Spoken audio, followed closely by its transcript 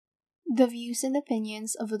The views and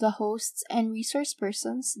opinions of the hosts and resource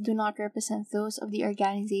persons do not represent those of the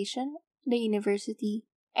organization, the university,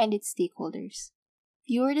 and its stakeholders.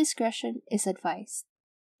 Viewer discretion is advised.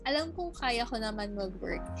 Alam kong kaya ko naman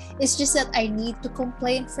mag-work. It's just that I need to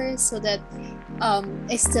complain first so that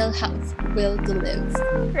I still have will to live.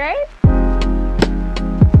 Right?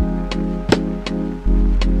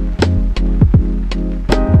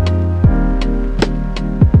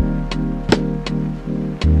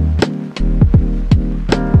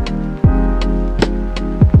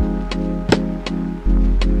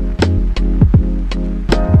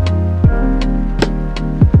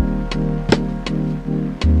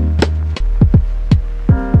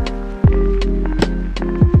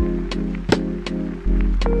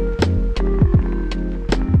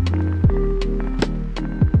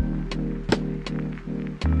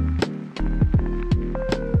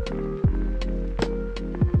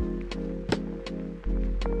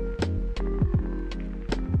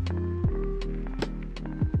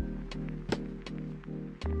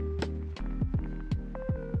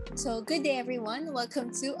 So, good day everyone.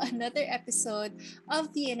 Welcome to another episode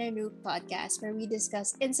of the Nook podcast where we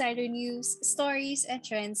discuss insider news, stories, and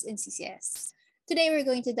trends in CCS. Today we're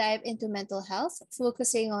going to dive into mental health,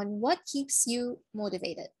 focusing on what keeps you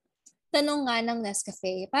motivated. Tanong nga ng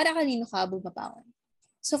Nescafe, para kanino ka bumabangon?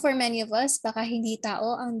 So for many of us, baka hindi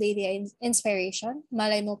tao ang daily inspiration,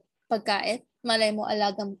 malay mo pagkain, malay mo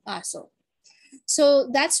alagang aso. So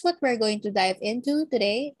that's what we're going to dive into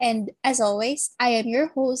today. And as always, I am your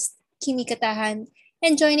host, Kimi Katahan.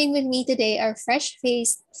 And joining with me today are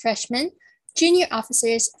fresh-faced freshmen, junior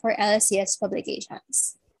officers for LSCS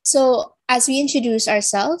Publications. So as we introduce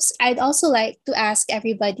ourselves, I'd also like to ask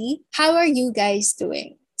everybody, how are you guys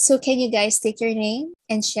doing? So can you guys take your name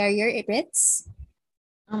and share your bits?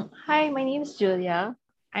 Hi, my name is Julia.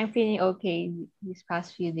 I'm feeling okay these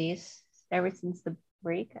past few days. Ever since the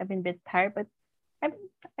break, I've been a bit tired, but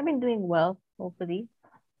I've been doing well, hopefully.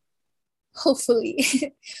 Hopefully.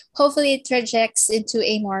 Hopefully it trajects into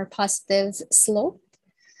a more positive slope.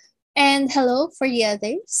 And hello for the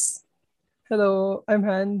others. Hello, I'm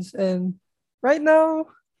Hans, and right now,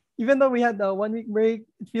 even though we had a 1 week break,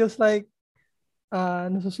 it feels like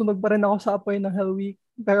nasusunog pa rin ako sa apoy ng Hell Week.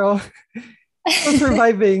 Pero, still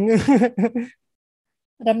surviving.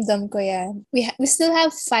 Ramdam ko yan. We still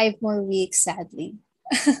have 5 more weeks, sadly.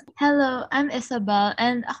 Hello, I'm Isabel,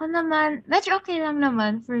 and ako naman, medyo okay lang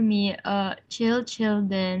naman for me, chill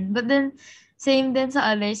din. But then, same din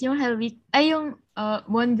sa others, yung Hell Week, ay yung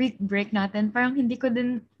 1 week break natin, parang hindi ko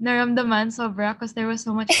din naramdaman sobra because there was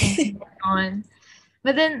so much things going on.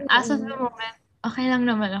 But then, as of the moment, okay lang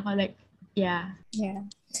naman ako, like, yeah.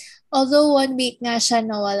 Yeah. Although 1 week nga siya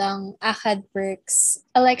na walang ACAD perks,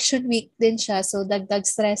 election week din siya, so dagdag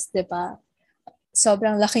stress, di ba?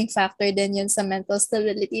 Sobrang laking factor din yun sa mental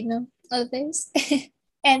stability ng others.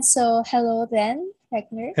 And so, hello then,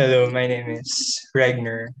 Regner. Hello, my name is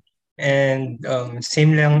Regner. And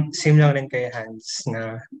same lang rin kay Hans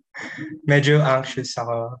na medyo anxious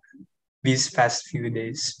ako these past few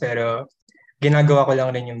days. Pero ginagawa ko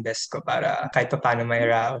lang rin yung best ko para kahit pa paano may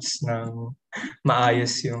rouse ng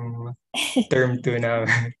maayos yung term 2 na.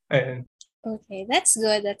 Okay, that's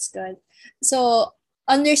good. So,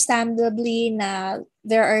 understandably na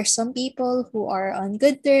there are some people who are on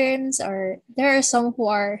good terms or there are some who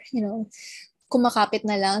are, kumakapit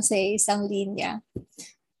na lang sa isang linya.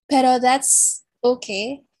 Pero that's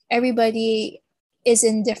okay. Everybody is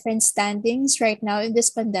in different standings right now in this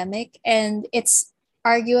pandemic, and it's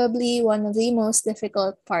arguably one of the most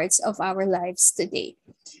difficult parts of our lives today.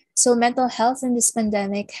 So mental health in this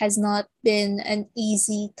pandemic has not been an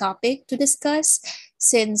easy topic to discuss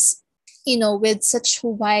since, with such a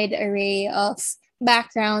wide array of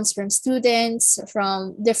backgrounds from students,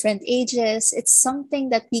 from different ages, it's something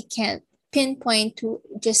that we can't pinpoint to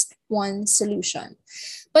just one solution.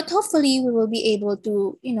 But hopefully we will be able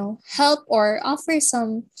to, help or offer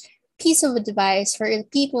some piece of advice for the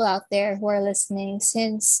people out there who are listening,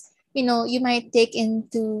 since you might take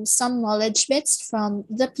into some knowledge bits from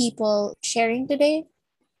the people sharing today.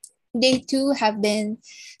 They too have been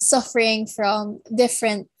suffering from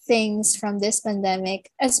different things from this pandemic,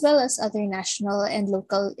 as well as other national and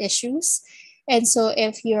local issues. And so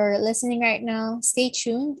if you're listening right now, stay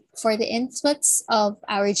tuned for the inputs of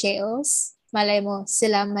our JOs. Malay mo,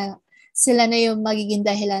 sila na yung magiging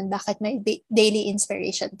dahilan bakit may daily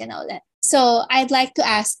inspiration ka na ulit. So I'd like to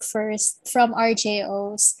ask first from our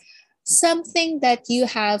JOs, something that you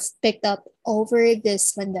have picked up over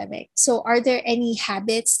this pandemic. So are there any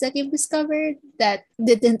habits that you've discovered that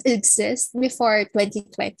didn't exist before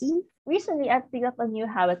 2020? Recently, I've picked up a new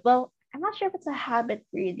habit. Well, I'm not sure if it's a habit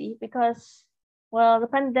really because, well, the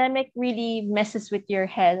pandemic really messes with your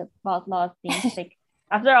head about a lot of things. Like,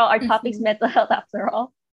 after all, our topic's Mhm. mental health after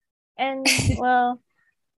all. And, well,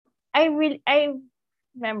 I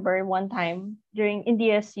remember one time during in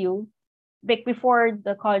DSU, like before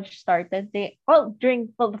the college started, the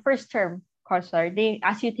first term college started, they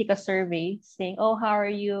asked you to take a survey saying, "Oh, how are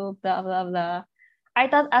you?" Blah blah blah. I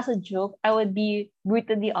thought as a joke I would be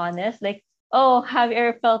brutally honest, like, "Oh, have you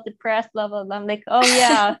ever felt depressed?" Blah blah blah. I'm like, "Oh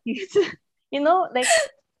yeah," like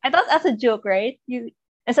I thought as a joke, right? You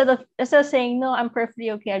instead of saying no, I'm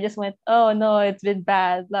perfectly okay. I just went, "Oh no, it's been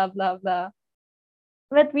bad." Blah blah blah.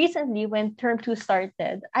 But recently, when term two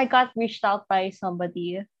started, I got reached out by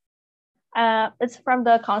somebody. It's from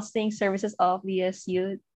the counseling services of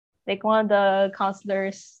VSU. Like one of the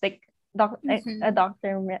counselors, like a Mhm.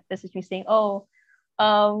 doctor messaged me saying, "Oh,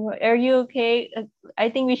 are you okay?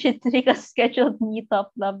 I think we should take a scheduled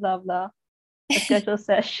meetup. Blah blah blah. A scheduled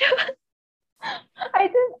session."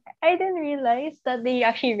 I didn't realize that they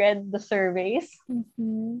actually read the surveys,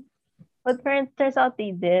 Mhm. but turns out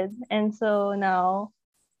they did, and so now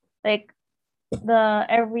like the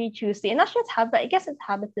every Tuesday, and not just habit. I guess it's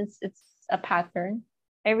habit. It's a pattern.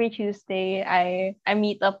 Every Tuesday, I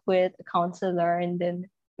meet up with a counselor, and then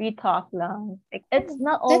we talk lang. Like it's Oh,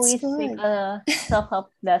 not that's always like good. a self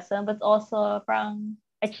help lesson, but also from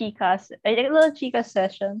a a little chica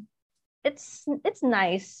session. It's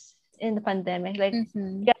nice in the pandemic. Like you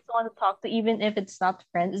Mhm. guys want to talk to, even if it's not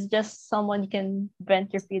friends. It's just someone you can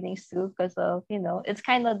vent your feelings to because of it's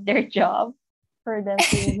kind of their job for them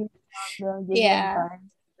to reach out them, give you Yeah,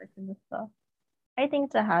 advice, that kind of stuff. I think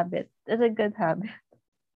it's a habit. It's a good habit,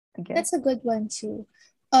 I guess. that's a good one too.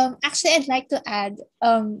 Actually, I'd like to add,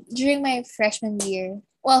 during my freshman year,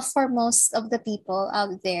 well, for most of the people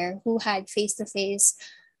out there who had face to face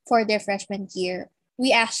for their freshman year,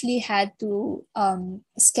 we actually had to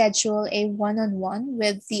schedule a one on one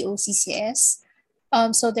with the OCCS.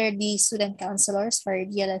 So they're the student counselors for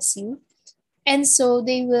DLSU. And so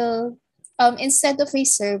they will, instead of a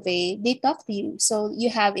survey, they talk to you. So you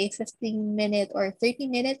have a 15-minute or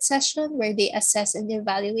 30-minute session where they assess and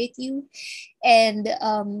evaluate you. And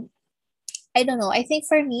I don't know, I think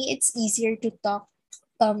for me, it's easier to talk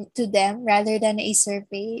to them rather than a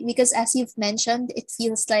survey because as you've mentioned, it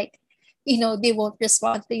feels like, they won't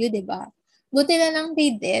respond to you, diba? Buti na lang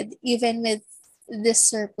they did, even with this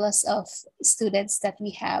surplus of students that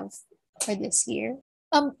we have for this year.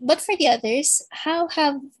 But for the others, how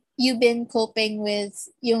have you been coping with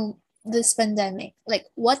this pandemic? Like,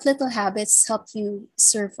 what little habits helped you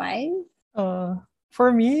survive?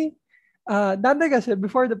 For me, dati kasi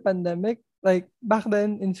before the pandemic, like back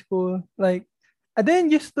then in school, like I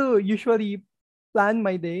didn't used to usually plan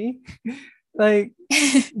my day. Like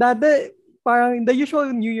dati parang the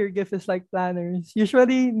usual New Year gift is like planners.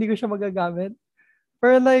 Usually hindi ko siya magagamit.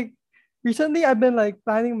 But like recently I've been like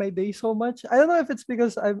planning my day so much. I don't know if it's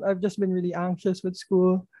because I've just been really anxious with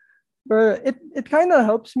school. But it kind of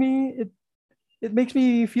helps me. It makes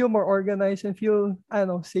me feel more organized and feel, I don't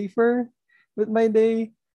know, safer with my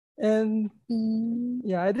day. And Mm,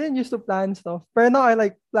 yeah, I didn't used to plan stuff. But now I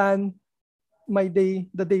like plan my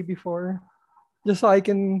day the day before just so I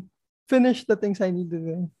can finish the things I need to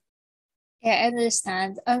do. yeah, I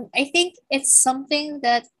understand. I think it's something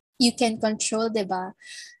that you can control, diba?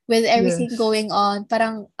 With everything Yes. going on,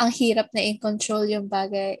 parang ang hirap na i-control yung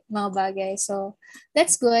mga bagay. So,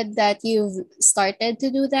 that's good that you've started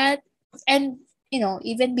to do that. And,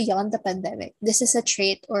 even beyond the pandemic, this is a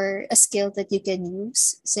trait or a skill that you can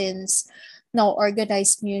use since now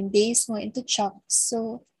organized mo yung days mo into chunks.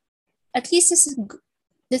 So, at least this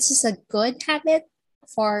is a good habit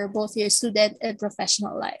for both your student and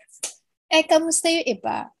professional life. Kamusta yung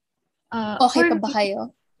iba? Okay For pa ba me, kayo?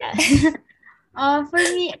 for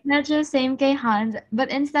me, medyo same kay Hans,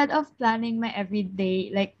 but instead of planning my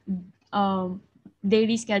everyday, like, um,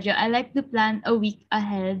 daily schedule, I like to plan a week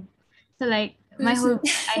ahead. So, like, my whole Mhm.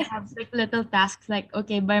 week, I have, like, little tasks, like,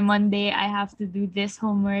 okay, by Monday, I have to do this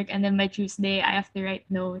homework, and then by Tuesday, I have to write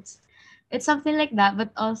notes. It's something like that,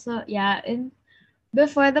 but also, yeah,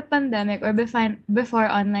 before the pandemic or before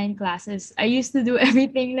online classes, I used to do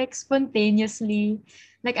everything like spontaneously.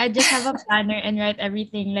 Like I just have a planner and write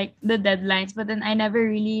everything like the deadlines, but then I never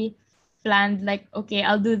really planned like okay,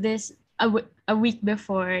 I'll do this a week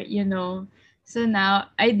before. So now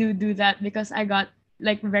I do that because I got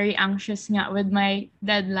like very anxious nga with my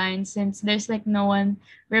deadline since there's like no one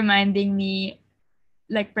reminding me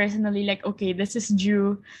like personally like okay this is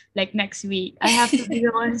due like next week. I have to be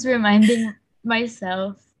the ones reminding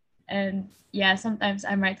myself, and yeah, sometimes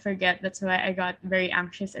I might forget. That's why I got very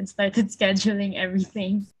anxious and started scheduling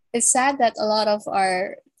everything. It's sad that a lot of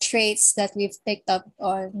our traits that we've picked up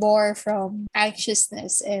on bore from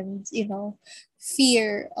anxiousness and,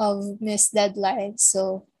 fear of missed deadlines.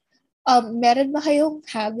 So, meron ba kayong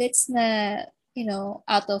habits na,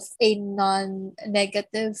 out of a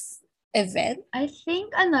non-negative event? I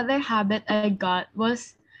think another habit I got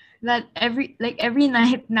was that every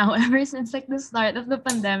night now, ever since like the start of the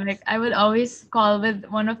pandemic, I would always call with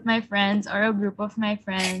one of my friends or a group of my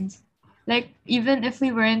friends. Like even if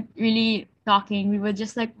we weren't really talking, we would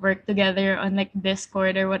just like work together on like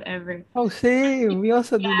Discord or whatever. Oh, same. We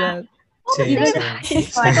also do that. Oh, Same, same. Even same. it's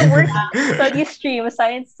It's like a quiet work lang. study stream, a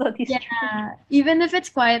science study stream. Yeah, even if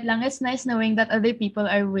it's quiet lang, it's nice knowing that other people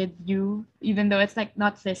are with you, even though it's like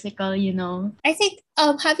not physical, you know. I think,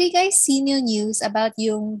 have you guys seen yung news about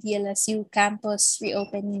yung DLSU campus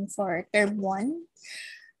reopening for term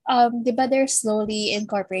 1? Di ba they're slowly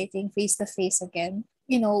incorporating face-to-face again?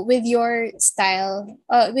 With your style,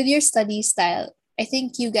 with your study style, I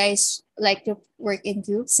think you guys like to work in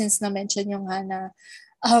groups since na-mention yung nga na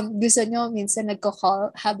gusto nyo minsan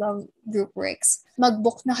nagko-call habang group works.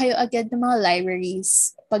 Mag-book na kayo agad ng mga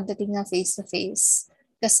libraries pagdating ng face-to-face.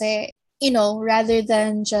 Kasi, rather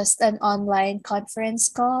than just an online conference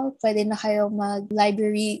call, pwede na kayo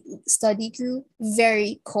mag-library study group.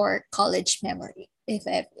 Very core college memory, if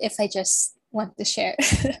I just want to share.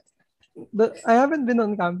 I haven't been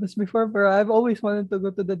on campus before, but I've always wanted to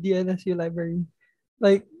go to the DLSU library.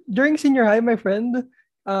 Like during senior high, my friend,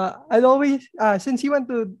 I'd always since he went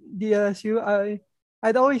to DLSU,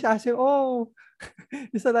 I'd always ask him, "Oh,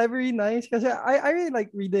 is the library nice?" Because I really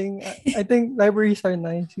like reading. I think libraries are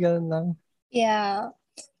nice. Ganun lang. Yeah.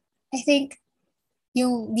 I think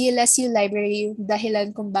yung DLSU library yung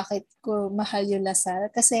dahilan kung bakit ko mahal yung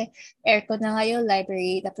Lasal. Kasi aircon na nga yung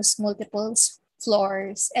library, tapos multiple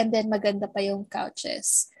floors, and then maganda pa yung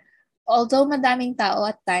couches. Although madaming tao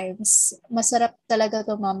at times, masarap talaga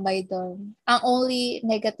tumambay doon. Ang only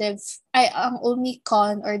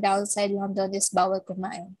con or downside lang doon is bawal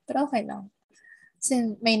kumain. Pero okay lang.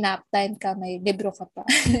 Since may nap time ka, may libro ka pa.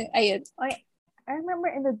 Ayun. I remember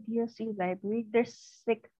in the DSC library, there's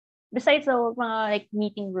like, besides the mga like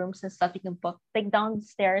meeting rooms and stuff you can book, like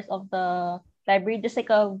downstairs of the library, just like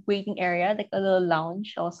a waiting area, like a little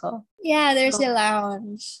lounge also. Yeah, there's So- a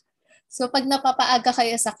lounge. So, pag napapaaga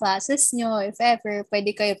kayo sa classes nyo, if ever,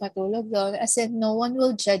 pwede kayo matulog doon. As in, no one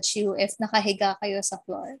will judge you if nakahiga kayo sa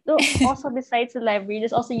floor. So also besides the library,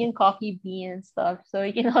 there's also yung coffee bean and stuff. So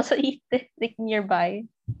you can also eat it like nearby.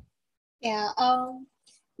 Yeah,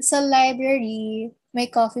 sa library,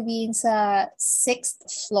 may coffee bean sa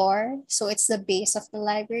 6th floor. So, it's the base of the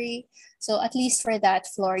library. So, at least for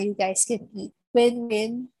that floor, you guys can eat.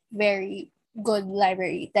 Win-win, very good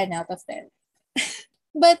library, 10 out of 10.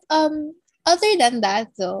 But other than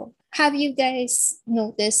that though, have you guys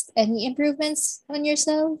noticed any improvements on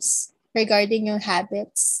yourselves regarding your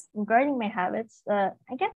habits? Regarding my habits, I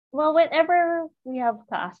guess, well, whenever we have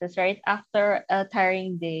classes, right, after a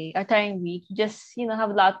tiring day, a tiring week, you just,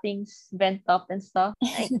 have a lot of things vent up and stuff.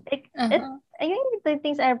 Uh-huh. I think the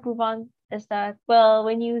things I improve on is that, well,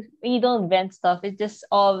 when you don't vent stuff, it just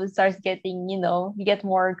all starts getting, you get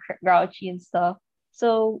more grouchy and stuff.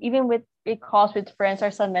 So even with calls with friends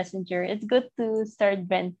or some messenger, it's good to start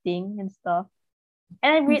venting and stuff.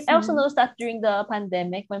 And I also Mhm. noticed that during the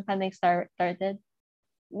pandemic, when pandemic started,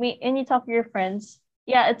 when you talk to your friends,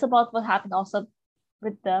 yeah, it's about what happened also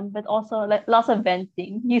with them, but also like lots of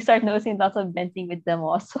venting. You start noticing lots of venting with them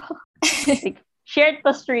also. Like shared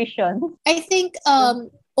frustration. I think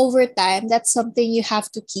over time that's something you have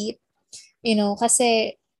to keep,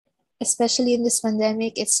 kasi especially in this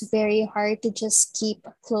pandemic, it's very hard to just keep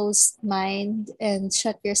a closed mind and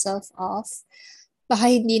shut yourself off. Baka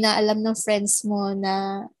hindi na alam ng friends mo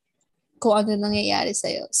na kung ano nangyayari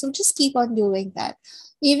sa'yo. So just keep on doing that.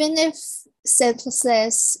 Even if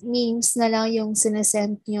senseless memes na lang yung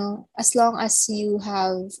sinesend nyo, as long as you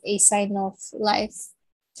have a sign of life,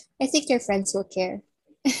 I think your friends will care.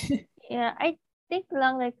 Yeah, I think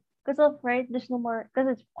lang like because of right, there's no more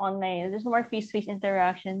because it's online. There's no more face-to-face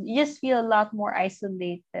interaction. You just feel a lot more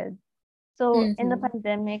isolated. So in the Mhm.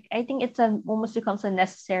 pandemic, I think it's almost becomes a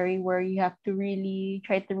necessary where you have to really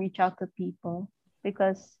try to reach out to people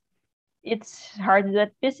because it's hard to do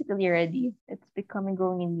it physically already. It's becoming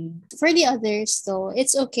growing in need. For the others though,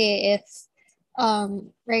 it's okay if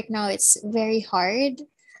right now it's very hard.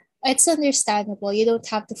 It's understandable. You don't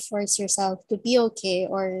have to force yourself to be okay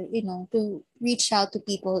or, to reach out to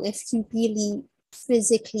people if you really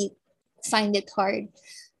physically find it hard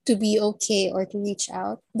to be okay or to reach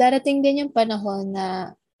out. Darating din yung panahon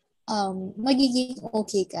na magiging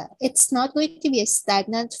okay ka. It's not going to be a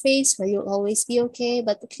stagnant phase where you'll always be okay,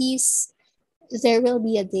 but at least there will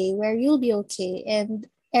be a day where you'll be okay, and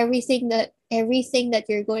everything that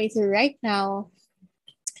you're going through right now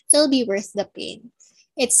will be worth the pain.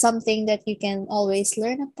 It's something that you can always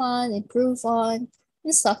learn upon, improve on,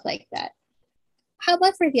 and stuff like that. How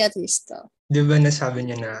about for the others though? Di ba nasabi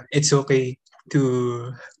niya na it's okay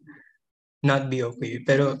to not be okay.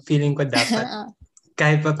 Pero feeling ko dapat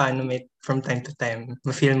kahit pa paano may from time to time,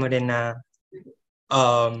 ma-feel mo rin na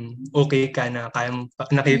okay ka na, kaya mo,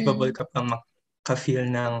 na capable ka pang maka-feel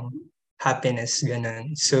ng happiness,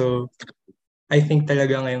 ganun. So, I think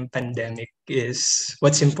talaga ngayong pandemic is,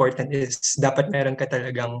 what's important is, dapat meron ka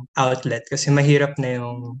talagang outlet. Kasi mahirap na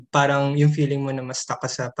yung, parang yung feeling mo na mas stuck ka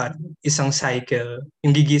sa parang isang cycle.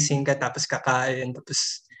 Yung gigising ka, tapos kakain,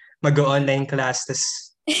 tapos mag-online class,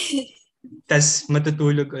 tas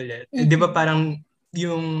matutulog ulit. Di ba parang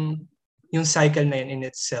yung cycle na yun in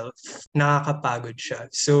itself, nakakapagod siya.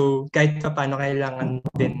 So, kahit pa paano kailangan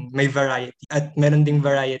din may variety. At meron ding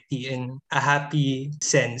variety in a happy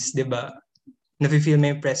sense, di ba? Nafe-feel mo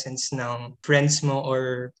yung presence ng friends mo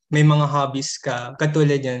or may mga hobbies ka.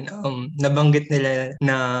 Katulad yan, nabanggit nila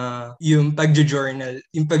na yung pag-journal,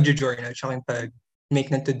 tsaka yung make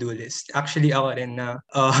ng to-do list. Actually, ako rin na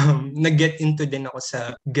nag-get into din ako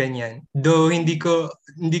sa ganyan. Though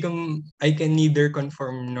I can neither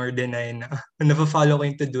confirm nor deny na nafa-follow ko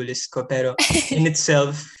yung to-do list ko. Pero in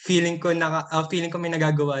itself, feeling ko may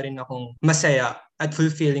nagagawa rin akong masaya at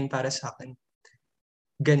fulfilling para sa akin.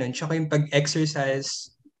 Ganon. Tsaka yung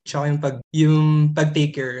pag-exercise, tsaka yung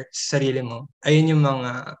pag-take care sa sarili mo. Ayun yung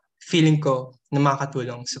mga feeling ko na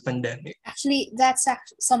makakatulong sa pandemic. Actually, that's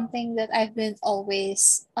something that I've been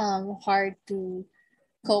always hard to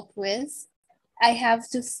cope with. I have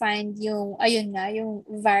to find yung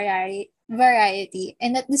variety,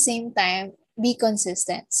 and at the same time be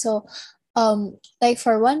consistent. So like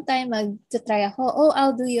for one time magta-try ako,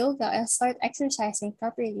 I'll do yoga, I'll start exercising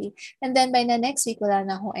properly, and then by the next week wala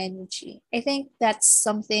na akong energy. I think that's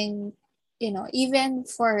something, even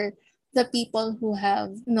for the people who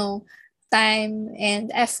have time and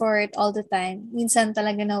effort all the time, minsan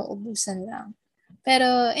talaga nauubusan lang.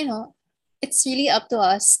 Pero it's really up to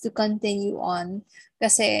us to continue on,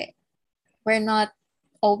 kasi we're not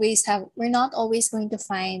always going to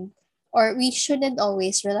find, or we shouldn't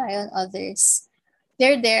always rely on others.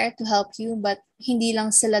 They're there to help you, but hindi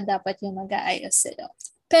lang sila dapat yung mag-aayos sila.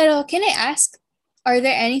 Pero can I ask, are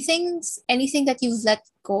there anything that you've let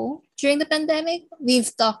go during the pandemic?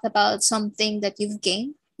 We've talked about something that you've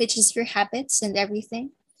gained, which is your habits and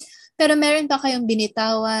everything. Pero meron ba kayong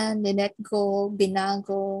binitawan, let go,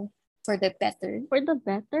 binago for the better? For the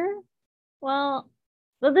better? Well,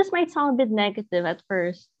 this might sound a bit negative at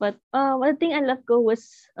first, but one thing I let go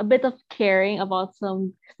was a bit of caring about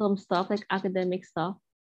some stuff, like academic stuff.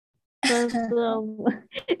 Because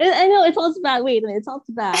I know it sounds bad. Wait a minute, it sounds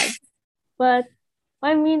bad. But what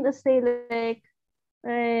I mean to say, like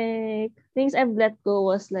things I've let go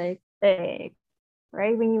was like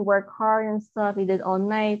right, when you work hard and stuff, you did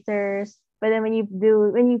all-nighters. But then when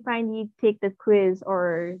you finally take the quiz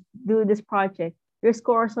or do this project, your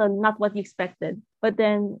scores are not what you expected. But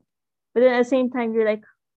then at the same time, you're like,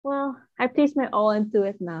 well, I placed my all into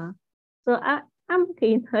it now. So I'm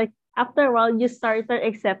okay. Like after a while, you start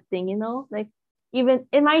accepting, like even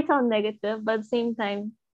it might sound negative, but at the same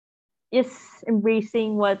time, it's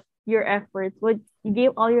embracing what your efforts, what you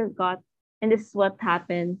gave all your got, and this is what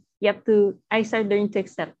happened. I started learning to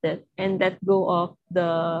accept it and let go of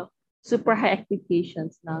the super high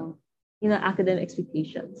expectations now, academic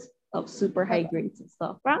expectations of super high grades and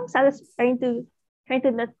stuff. Parang trying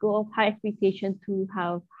to let go of high expectation to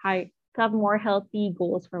have more healthy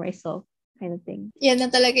goals for myself, kind of thing. Yan na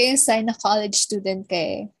talaga yung sign na college student ka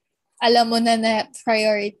eh. Alam mo na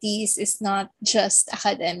priorities is not just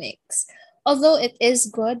academics. Although it is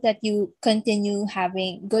good that you continue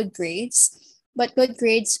having good grades, but good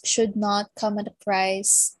grades should not come at the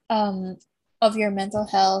price of your mental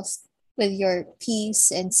health, with your peace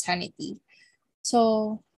and sanity.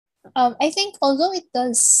 So I think although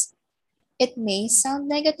it may sound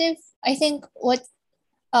negative, I think what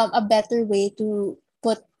a better way to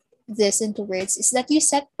put this into words is that you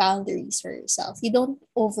set boundaries for yourself. You don't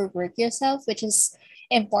overwork yourself, which is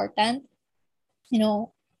important.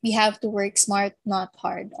 We have to work smart, not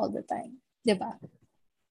hard all the time. Diba?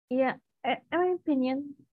 Yeah, in my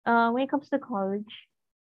opinion, when it comes to college,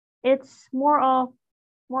 it's more of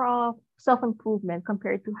self-improvement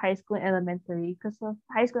compared to high school and elementary. Because of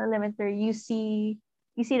high school and elementary, you see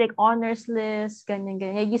like honors lists, ganyan.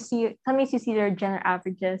 Sometimes you see their general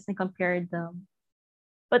averages and compare them.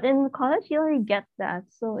 But in college, you already get that.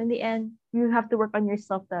 So in the end, you have to work on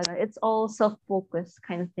yourself. That it's all self-focused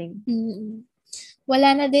kind of thing. Mm.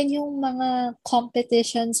 Wala na din yung mga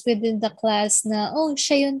competitions within the class na, oh,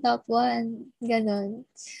 siya yung top one. Ganon.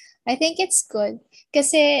 I think it's good.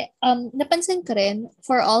 Kasi, napansin ko rin,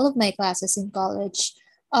 for all of my classes in college,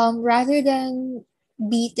 rather than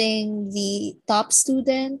beating the top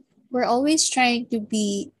student, we're always trying to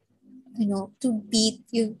be, to beat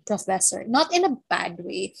yung professor. Not in a bad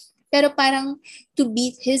way, pero parang to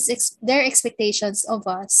beat their expectations of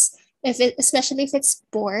us. Especially if it's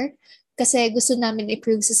poor, kasi gusto namin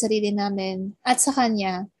i-prove sa sarili namin at sa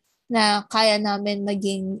kanya na kaya namin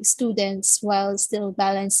maging students while still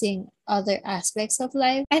balancing other aspects of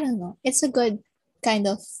life. I don't know. It's a good kind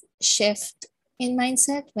of shift in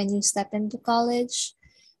mindset when you step into college.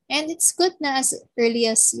 And it's good na as early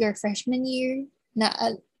as your freshman year na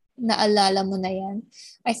naalala mo na yan.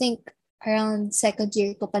 I think around second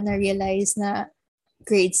year ko pa na-realize na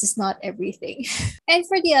grades is not everything. And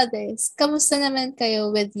for the others, kamusta naman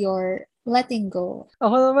kayo with your letting go?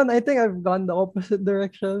 Ako naman, I think I've gone the opposite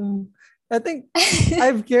direction. I think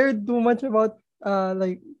I've cared too much about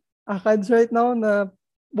like ACADS right now na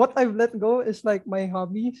what I've let go is like my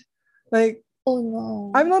hobbies. Like, Oh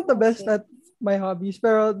no. I'm not the best Okay. at my hobbies,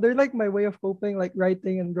 pero they're like my way of coping, like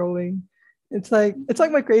writing and drawing. It's like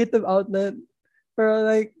my creative outlet. Pero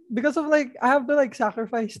like because of like I have to like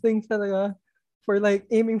sacrifice things talaga for like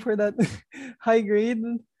aiming for that high grade.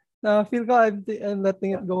 Na feel ko I'm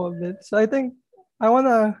letting it go a bit. So I think I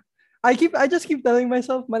wanna I just keep telling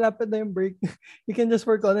myself malapit na yung break. You can just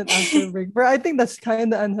work on it after break. But I think that's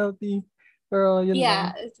kind of unhealthy. Pero yun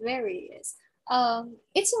Yeah, lang. it very is.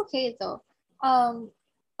 It's okay though. Um,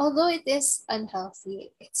 Although it is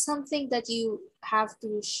unhealthy, it's something that you have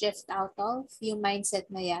to shift out of, yung mindset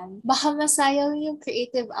na yan. Baka masayang yung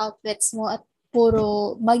creative outlets mo at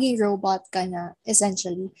puro maging robot ka na,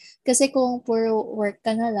 essentially. Kasi kung puro work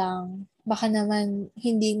ka na lang, baka naman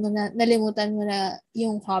hindi mo na, nalimutan mo na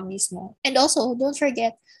yung hobbies mo. And also, don't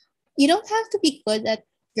forget, you don't have to be good at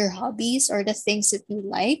your hobbies or the things that you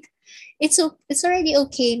like. It's already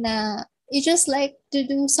okay na you just like to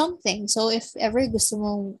do something. So if ever gusto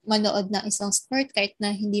mong manood ng isang sport kahit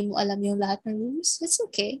na hindi mo alam yung lahat ng rules, it's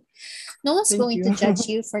okay. No one's Thank going you. to judge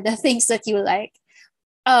you for the things that you like.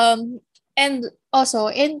 Um and also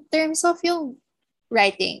in terms of yung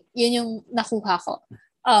writing, yun yung nakuha ko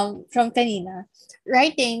from kanina.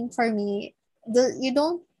 Writing for me, you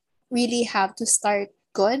don't really have to start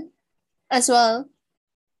good as well.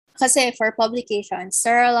 Kasi for publications,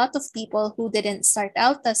 there are a lot of people who didn't start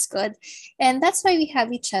out as good. And that's why we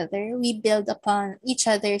have each other. We build upon each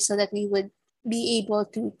other so that we would be able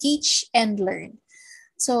to teach and learn.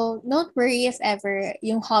 So don't worry if ever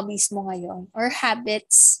yung hobbies mo ngayon or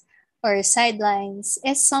habits or sidelines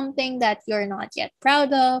is something that you're not yet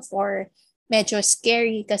proud of or medyo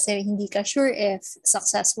scary kasi hindi ka sure if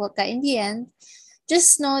successful ka in the end.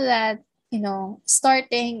 Just know that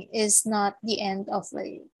starting is not the end of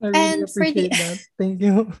life. I really And for the appreciate that. Thank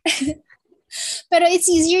you. pero it's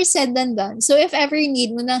easier said than done. So if ever you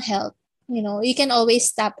need mo ng help, you can always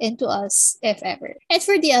tap into us if ever. And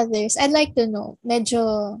for the others, I'd like to know,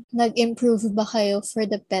 medyo nag-improve ba kayo for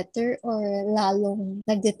the better or lalong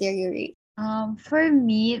nag-deteriorate? For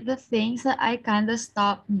me, the things that I kind of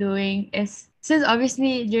stopped doing is since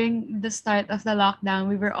obviously during the start of the lockdown,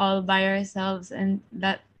 we were all by ourselves, and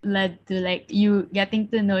that led to like you getting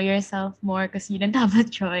to know yourself more because you didn't have a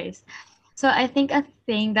choice. So I think a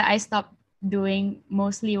thing that I stopped doing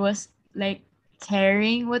mostly was like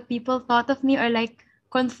caring what people thought of me or like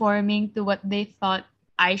conforming to what they thought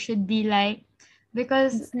I should be like.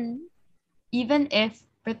 Because Mhm. even if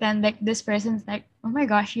pretend like this person's like, oh my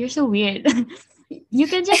gosh, you're so weird. You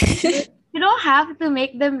can just you don't have to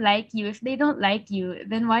make them like you. If they don't like you,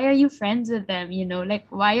 then why are you friends with them? Like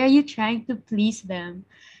why are you trying to please them?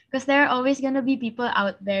 Because there are always gonna be people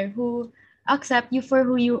out there who accept you for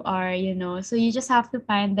who you are. So you just have to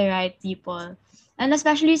find the right people. And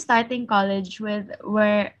especially starting college with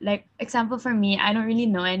where like example for me, I don't really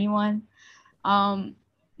know anyone. um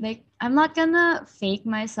like I'm not gonna fake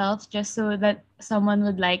myself just so that someone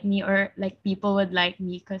would like me or like people would like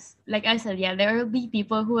me, because like I said, yeah, there will be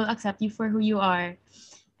people who will accept you for who you are.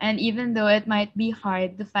 And even though it might be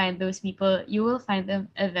hard to find those people, you will find them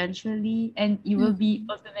eventually and you will be Mhm.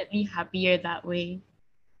 ultimately happier that way.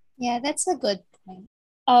 Yeah, that's a good point.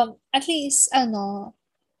 At least,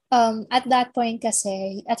 at that point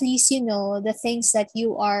kasi, at least you know the things that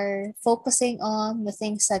you are focusing on, the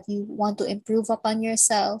things that you want to improve upon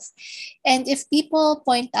yourself. And if people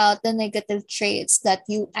point out the negative traits that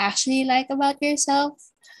you actually like about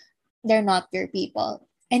yourself, they're not your people.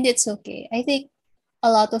 And it's okay. I think a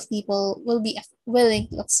lot of people will be willing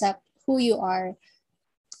to accept who you are.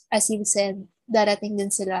 As you said, darating din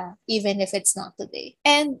sila even if it's not today.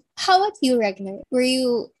 And how about you, Regner? Were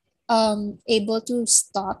you able to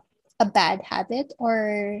stop a bad habit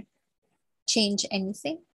or change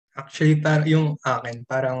anything? Actually, yung akin,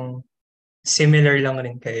 parang similar lang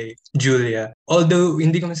rin kay Julia. Although,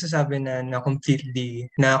 hindi ko masasabi na completely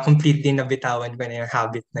nabitawan ko na yung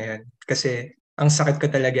habit na yan. Kasi, ang sakit ko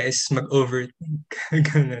talaga is mag-overthink.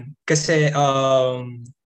 Ganun. Kasi,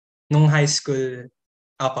 nung high school,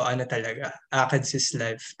 ako talaga, ACADS is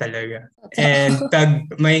life talaga. And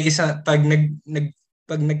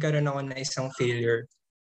pag nagkaroon ako ng isang failure,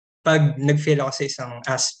 pag nag-fail ako sa isang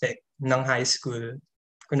aspect ng high school,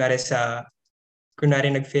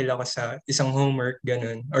 kunwari nag-fail ako sa isang homework,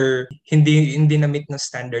 ganun, or hindi na-meet ng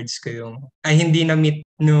standards ko hindi na-meet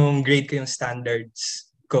nung grade ko yung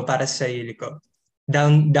standards ko para sa sarili ko.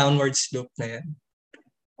 Downward slope na yan.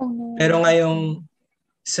 Oh, no. Pero ngayong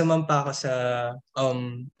sumampa ako sa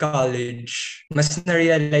college, mas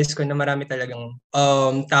na-realize ko na marami talagang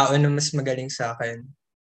tao na mas magaling sa akin.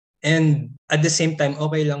 And at the same time,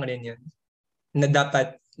 okay lang rin yun. Na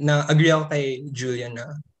dapat, na-agree ako kay Julia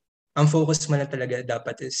na ang focus mo na talaga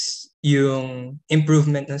dapat is yung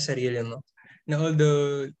improvement ng sarili mo. Na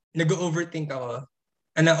although nag-overthink ako,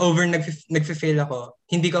 nagfe-fail ako,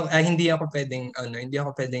 hindi ako pwedeng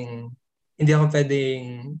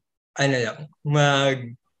lang,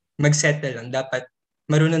 mag-settle lang. Dapat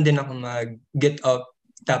marunong din ako mag-get up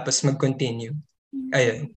tapos mag-continue.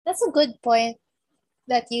 Ayun. That's a good point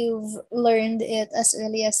that you've learned it as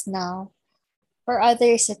early as now. For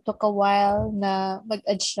others, it took a while na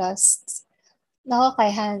mag-adjust. Nako,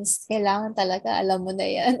 kay Hans, kailangan talaga, alam mo na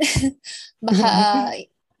yan. Baka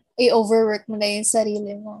i-overwork mo na yung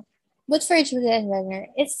sarili mo. But for Julia and Renner,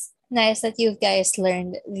 it's nice that you guys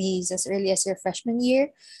learned these as early as your freshman year.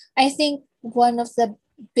 I think one of the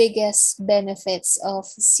biggest benefits of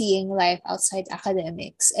seeing life outside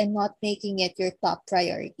academics and not making it your top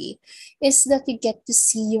priority is that you get to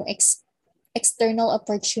see yung external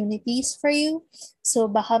opportunities for you. So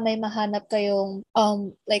baka may mahanap kayong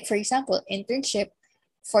like for example, internship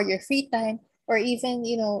for your free time, or even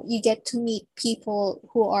you get to meet people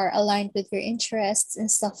who are aligned with your interests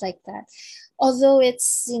and stuff like that. Although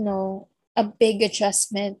it's a big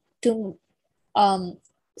adjustment to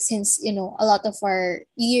since a lot of our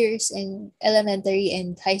years in elementary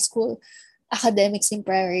and high school, academics yung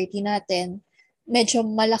priority natin. Medyo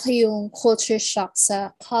malaki yung culture shock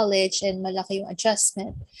sa college and malaki yung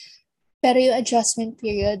adjustment. Pero yung adjustment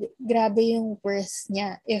period, grabe yung worth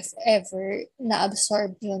niya if ever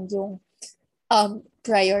na-absorb yun yung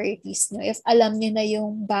priorities nyo. If alam nyo na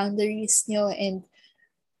yung boundaries nyo and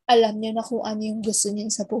alam nyo na kung ano yung gusto nyo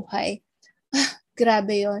sa buhay,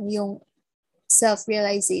 grabe yun yung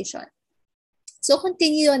self-realization. So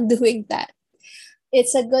continue on doing that.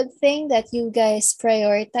 It's a good thing that you guys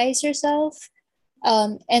prioritize yourself.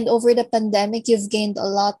 And over the pandemic, you've gained a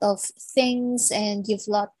lot of things and you've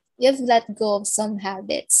let go of some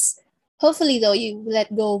habits. Hopefully, though, you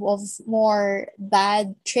let go of more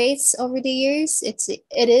bad traits over the years. It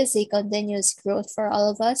is a continuous growth for all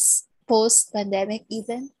of us, post-pandemic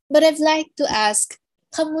even. But I'd like to ask,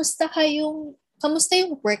 kamusta yung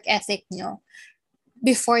work ethic nyo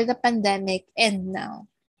before the pandemic and now?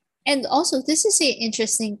 And also, this is an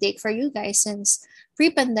interesting take for you guys since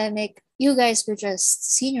pre-pandemic, you guys were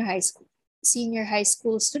just senior high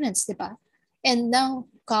school students, diba? And now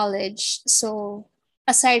college. So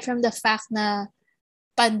aside from the fact na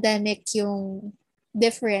pandemic yung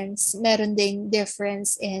difference, meron ding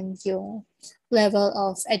difference in yung level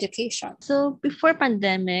of education. So before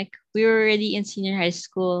pandemic, we were already in senior high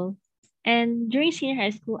school. And during senior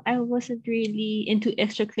high school, I wasn't really into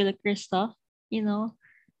extracurricular stuff,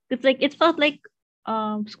 It's like it felt like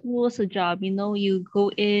school was a job, you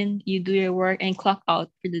go in, you do your work and clock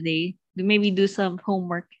out for the day. Maybe do some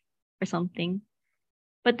homework or something.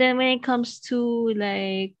 But then when it comes to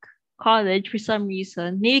like college, for some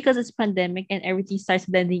reason, maybe because it's pandemic and everything starts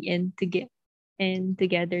blending in to get in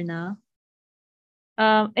together now.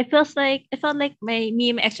 It felt like me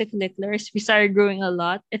and my extracurriculars, we started growing a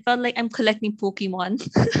lot. It felt like I'm collecting Pokemon.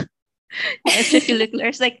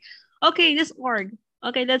 Extracurriculars, like, okay, this org.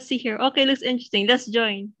 Okay, let's see here. Okay, looks interesting. Let's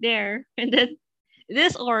join there. And then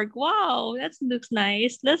this org. Wow, that looks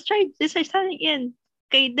nice. Let's try signing in.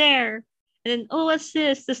 Okay, there. And then, oh, what's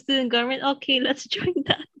this? The student government. Okay, let's join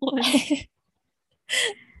that one.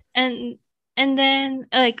 and then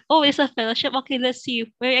like, oh, it's a fellowship. Okay, let's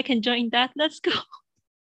see where I can join that. Let's go.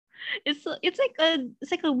 It's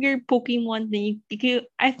like a weird Pokemon thing.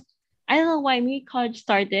 I don't know why me college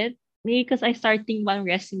started. Maybe because I started thinking about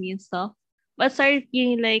resume and stuff. But I started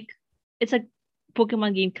feeling like it's a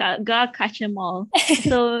Pokemon game. Gotta catch them all.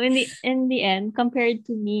 So in the end, compared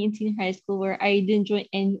to me in senior high school where I didn't join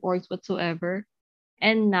any orgs whatsoever,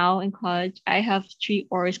 and now in college I have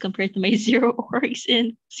 3 orgs compared to my 0 orgs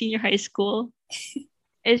in senior high school.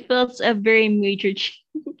 It feels a very major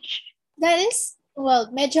change. That is,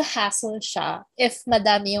 well, medyo hassle siya if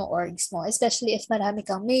madami yung orgs mo, especially if marami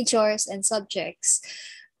kang majors and subjects.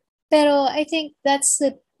 Pero I think that's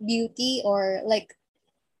the beauty, or like,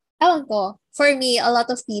 ewan ko, for me, a lot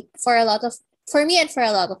of people, for me and for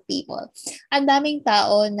a lot of people, ang daming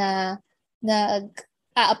tao na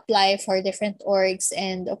nag-a-apply for different orgs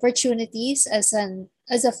and opportunities as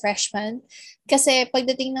a freshman. Kasi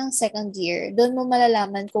pagdating ng second year, doon mo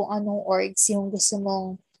malalaman kung anong orgs yung gusto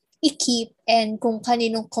mong i-keep and kung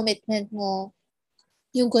kaninong commitment mo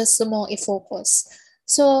yung gusto mong i-focus.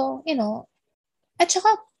 So, at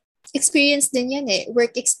saka experience din yan eh,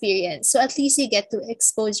 work experience. So at least you get to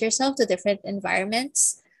expose yourself to different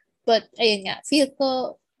environments. But ayun nga, feel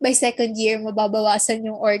ko by second year, mababawasan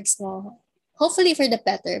yung orgs mo. Hopefully for the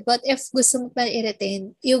better. But if gusto mo pa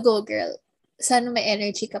i-retain, you go girl. Sana may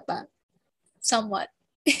energy ka pa. Somewhat.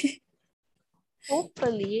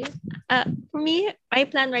 Hopefully. For me, my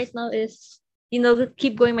plan right now is,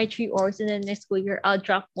 keep going my 3 orgs, and then next school year I'll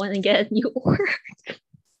drop one and get a new org.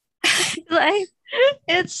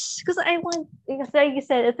 It's because I want, because like you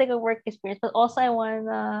said, it's like a work experience, but also I want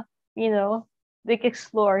like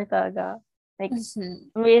explore talaga. Like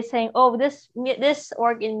we're saying, oh, this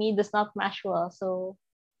org in me does not match well, so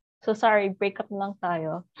sorry, break up na lang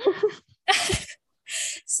tayo.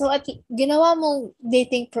 So at ginawa mong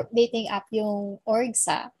dating app yung orgs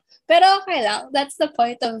ha. Pero okay lang. That's the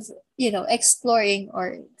point of, exploring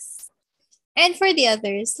orgs. And for the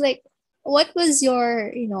others, like, what was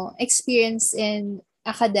your, experience in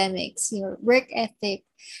academics, your work ethic,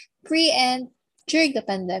 pre and during the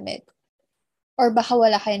pandemic? Or baka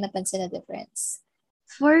wala kayo napansin na difference?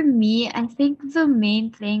 For me, I think the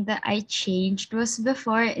main thing that I changed was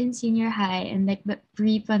before in senior high and like the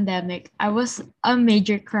pre-pandemic, I was a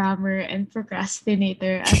major crammer and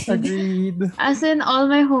procrastinator. Agreed. As in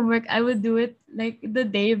all my homework, I would do it like the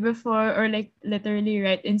day before or like literally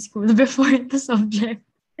right in school before the subject.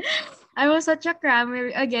 I was such a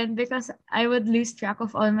crammer again because I would lose track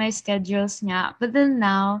of all my schedules nga. But then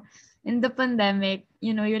now, in the pandemic,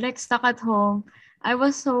 you're like stuck at home. I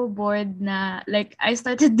was so bored na like I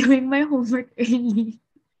started doing my homework early.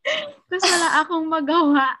 Because wala akong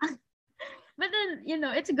magawa. But then,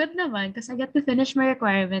 it's good naman because I get to finish my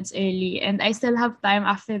requirements early and I still have time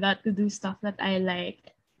after that to do stuff that I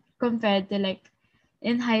like compared to like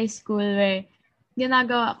in high school where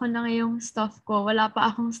ginagawa ko na yung stuff ko. Wala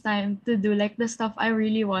pa akong time to do like the stuff I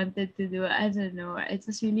really wanted to do. I don't know. It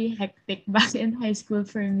was really hectic back in high school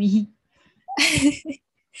for me.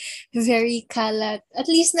 Very kalat. At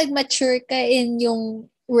least nag-mature ka in yung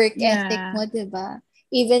work ethic mo, diba?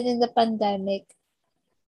 Even in the pandemic.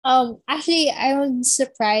 Actually, I was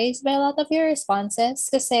surprised by a lot of your responses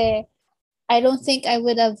kasi I don't think I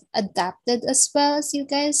would have adapted as well as you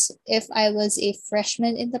guys if I was a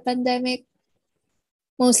freshman in the pandemic.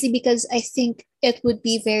 Mostly because I think it would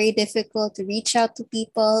be very difficult to reach out to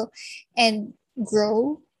people and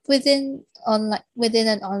grow within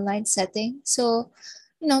an online setting. So,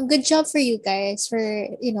 good job for you guys for,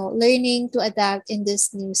 learning to adapt in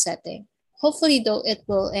this new setting. Hopefully though it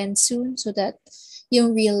will end soon so that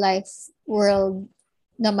yung real life world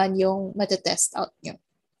naman yung matetest out nyo.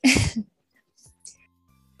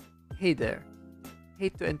 Hey there.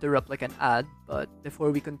 Hate to interrupt like an ad, but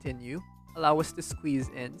before we continue, allow us to squeeze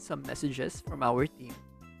in some messages from our team.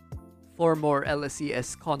 For more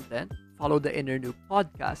LSES content, follow the Inner Nook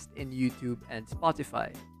podcast in YouTube and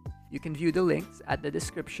Spotify. You can view the links at the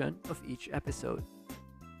description of each episode.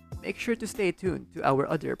 Make sure to stay tuned to our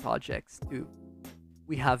other projects too.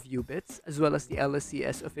 We have UBits as well as the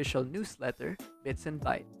LSES official newsletter, Bits and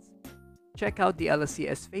Bytes. Check out the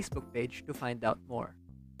LSES Facebook page to find out more.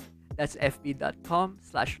 That's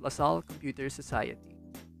fb.com/LaSalle Computer Society.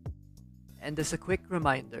 And as a quick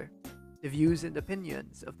reminder, the views and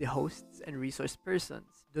opinions of the hosts and resource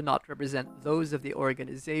persons do not represent those of the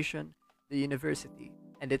organization, the university,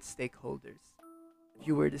 and its stakeholders.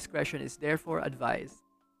 Viewer discretion is therefore advised.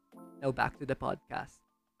 Now back to the podcast.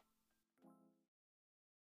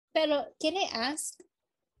 Pero can I ask,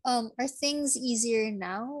 are things easier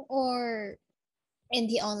now or in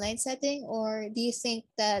the online setting, or do you think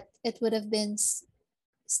that it would have been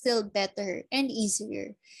still better and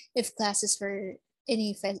easier if classes were in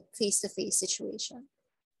a face-to-face situation?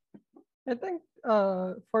 I think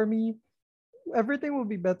for me, everything will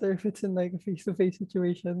be better if it's in like a face-to-face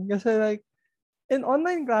situation. Because like in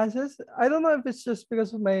online classes, I don't know if it's just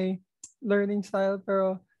because of my learning style,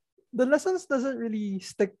 pero the lessons doesn't really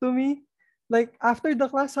stick to me. Like after the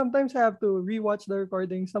class, sometimes I have to rewatch the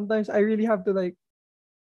recording. Sometimes I really have to like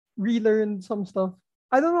relearn some stuff.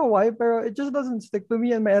 I don't know why, pero it just doesn't stick to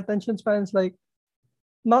me, and my attention span's like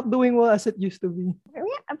not doing well as it used to be. I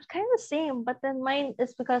mean, I'm kind of the same, but then mine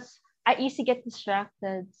is because I easily get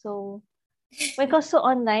distracted. So when it comes to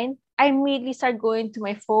online, I immediately start going to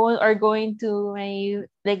my phone or going to my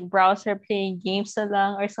like browser playing games na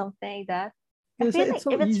lang or something like that. I Because feel it's like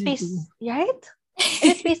so if it's easy to. right? If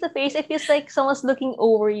it's face to face, it feels like someone's looking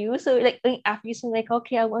over you. So like after you like,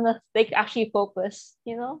 okay, I wanna like actually focus,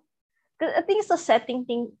 you know? Because I think it's a setting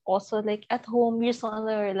thing also. Like at home, you just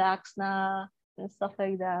wanna relax na and stuff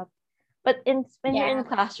like that. But when you're in Yeah.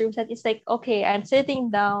 classrooms, that it's like, okay, I'm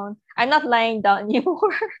sitting down. I'm not lying down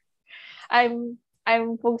anymore. I'm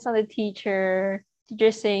focused on the teacher.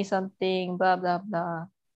 Teacher saying something, blah blah blah.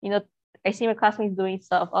 You know, I see my classmates doing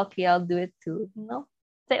stuff. Okay, I'll do it too. You know,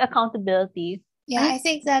 it's like accountability. Yeah, I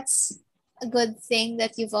think that's a good thing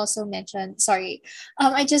that you've also mentioned. Sorry.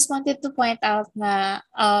 I just wanted to point out na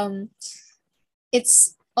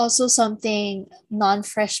it's also something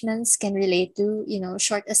non-freshmen can relate to,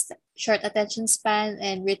 short attention span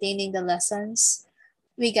and retaining the lessons.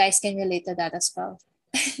 We guys can relate to that as well.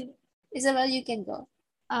 Isabel, you can go.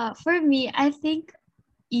 For me, I think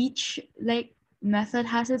each like method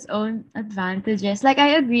has its own advantages. Like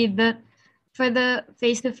I agree that for the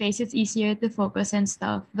face to face, it's easier to focus and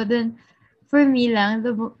stuff. But then, for me lang,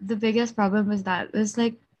 the biggest problem was that was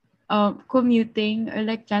like, commuting or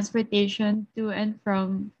like transportation to and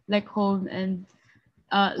from like home and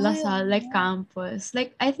LaSalle, like campus.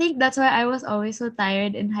 Like I think that's why I was always so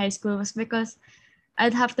tired in high school was because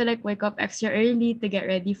I'd have to like wake up extra early to get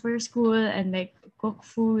ready for school and like cook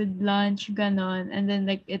food, lunch, ganon. And then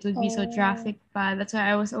like it would be so traffic pa. That's why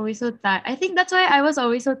I was always so tired. I think that's why I was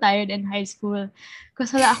always so tired in high school.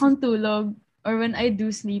 Because wala akong tulog. Or when I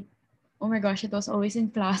do sleep, oh my gosh, it was always in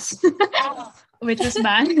class. Which was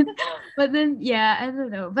bad. But then, yeah, I don't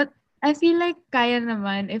know. But I feel like kaya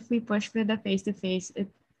naman if we push for the face-to-face,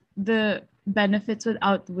 the benefits would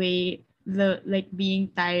outweigh the like being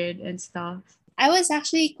tired and stuff. I was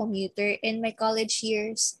actually a commuter in my college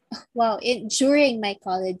years. Well, during my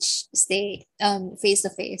college stay, face to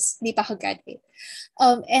face, di pa ako graduate.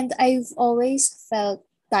 And I've always felt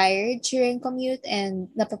tired during commute and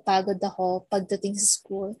napapagod ako pagdating sa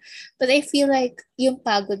school. But I feel like yung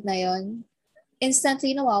pagod na yon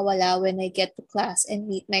instantly nawawala when I get to class and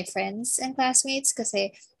meet my friends and classmates kasi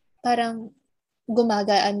parang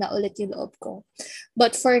gumagaan na ulit yung loob ko.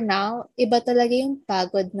 But for now, iba talaga yung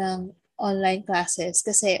pagod ng online classes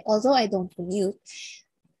kasi although I don't commute,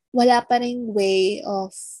 wala pa rin way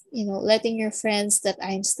of, letting your friends that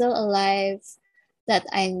I'm still alive, that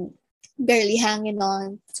I'm barely hanging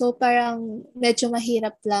on. So parang medyo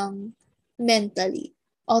mahirap lang mentally.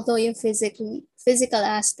 Although yung physical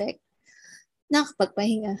aspect,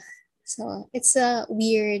 nakakapagpahinga. So it's a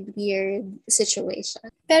weird situation.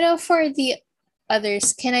 Pero for the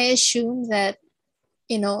others, can I assume that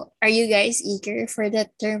are you guys eager for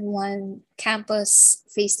that term one campus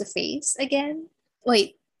face-to-face again?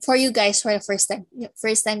 Wait, for you guys for the first time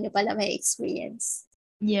nyo pala may experience.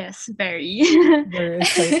 Yes, very. Very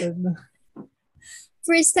excited.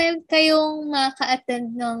 First time kayong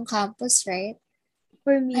maka-attend ng campus, right?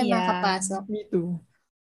 For me, Ay, yeah. makapasok. Me too.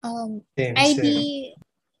 Same, ID same.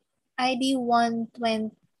 ID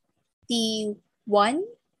 121.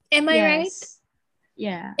 Am I right? Yes.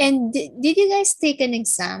 Yeah. And did you guys take an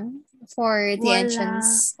exam for the Wala.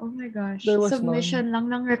 entrance? Oh my gosh. There was Submission lang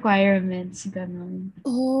ng requirements. Ganon.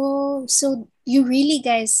 Oh, so you really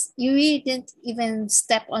didn't even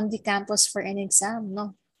step on the campus for an exam,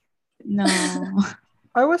 no? No.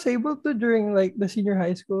 I was able to during like the senior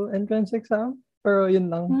high school entrance exam, pero yun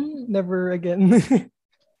lang. Never again.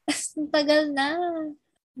 Ang tagal na.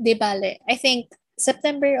 Di bale. I think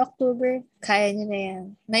September, October, kaya nyo na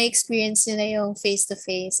yan. May experience nyo na yung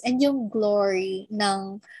face-to-face and yung glory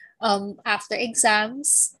ng after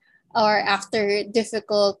exams or after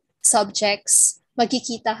difficult subjects,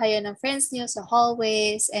 magkikita kayo ng friends nyo sa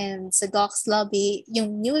hallways and sa Gox lobby,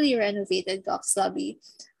 yung newly renovated Gox lobby.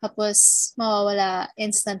 Tapos, mawawala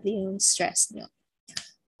instantly yung stress nyo.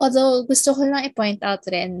 Although, gusto ko lang i-point out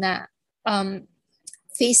rin na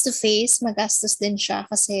face-to-face, magastos din siya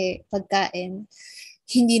kasi pagkain,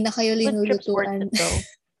 hindi na kayo linulutuan.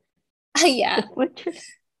 Yeah.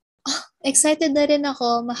 Excited na rin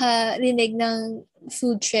ako makarinig ng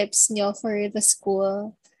food trips nyo for the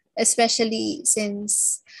school. especially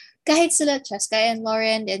since kahit sila Cheska and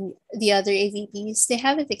Lauren and the other AVPs, they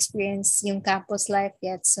haven't experienced yung campus life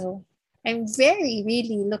yet. So I'm very,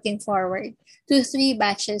 really looking forward to 3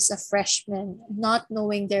 batches of freshmen not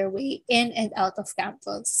knowing their way in and out of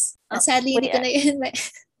campus. Sadly, hindi Wait, ko na yun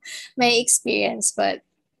my experience, but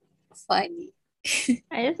funny.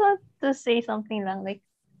 I just want to say something lang, like,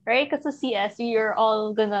 right? Because the CS, you're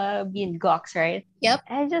all gonna be in GOX, right? Yep.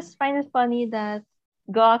 I just find it funny that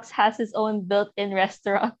GOX has its own built-in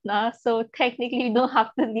restaurant now, so technically you don't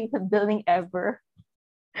have to leave the building ever.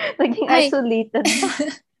 Naging Ay. isolated.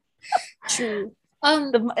 True.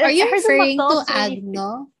 The- Are you I heard the referring to McDonald's already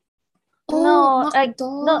Agno? No, like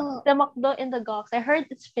Macdo. no, the McDo in the GOX. I heard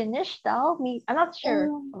it's finished now. I'm not sure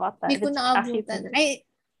about that. Hindi If ko it's actually naabutan. finished.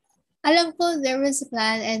 Alam ko there was a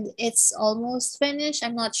plan and it's almost finished.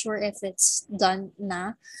 I'm not sure if it's done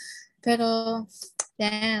na. Pero,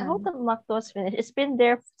 I hope damn. the McDo is finished. It's been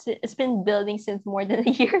there. It's been building since more than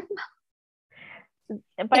a year now.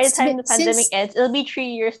 By the time the pandemic ends, it'll be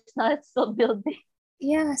 3 years now. It's still building.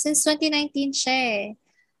 Yeah, since 2019 siya eh.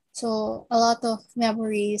 So, a lot of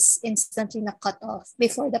memories instantly na cut off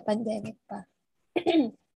before the pandemic pa.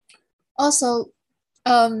 Also,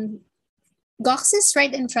 Gox is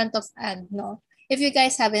right in front of Agno. If you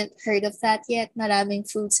guys haven't heard of that yet, maraming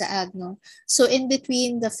food sa Agno. So, in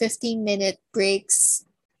between the 15-minute breaks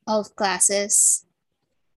of classes,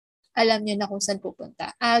 alam nyo na kung saan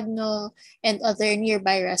pupunta. Agno and other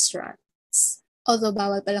nearby restaurants. Although,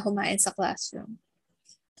 bawal pala kumain sa classroom.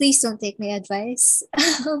 Please don't take my advice.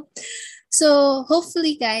 So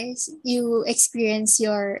hopefully guys, you experience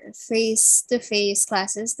your face-to-face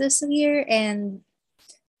classes this year and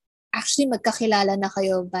actually magkakilala na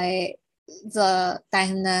kayo by the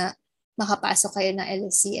time na makapasok kayo ng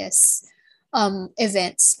LCS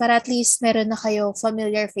events. Para at least meron na kayo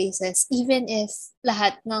familiar faces even if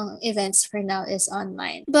lahat ng events for now is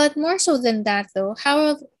online. But more so than that though,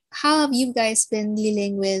 how have you guys been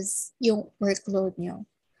dealing with yung workload nyo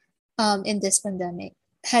in this pandemic?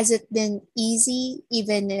 Has it been easy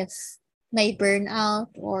even if may burnout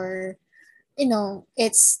or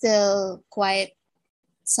it's still quite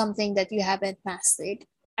something that you haven't mastered?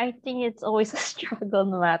 I think it's always a struggle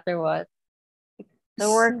no matter what. The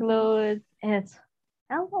workload and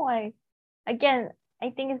I don't know why. Again, I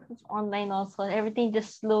think it's online also. Everything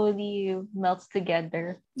just slowly melts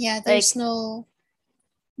together. Yeah, there's no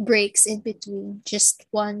breaks in between, just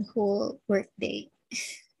one whole work day.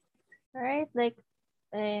 Right? Like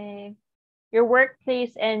your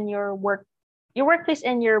workplace and your workplace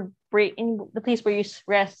and your break in the place where you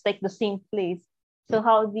rest, like the same place. So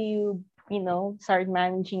how do you start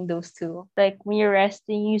managing those two? Like when you're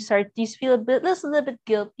resting, you feel a little bit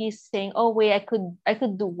guilty saying, oh wait, I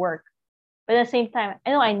could do work. But at the same time,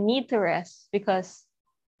 I know I need to rest because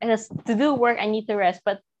to do work I need to rest.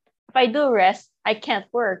 But if I do rest, I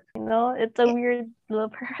can't work. It's a weird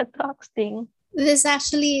little paradox thing. This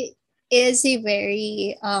actually is a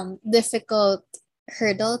very difficult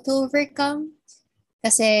hurdle to overcome.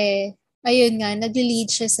 Kasi, ayun nga,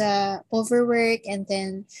 nag-lead siya sa overwork and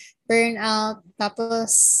then burnout.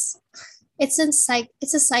 Tapos, it's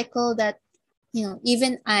a cycle that,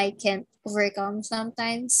 even I can't overcome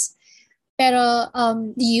sometimes. Pero,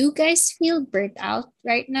 do you guys feel burnt out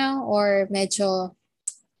right now or medyo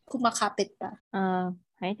kumakapit pa?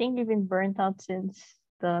 I think we've been burnt out since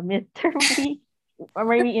the midterm week. Or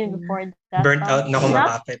maybe even before that. Burnt out na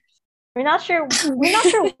kumakapit. We're not sure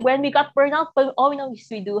when we got burnt out, but all we know is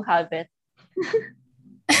we do have it.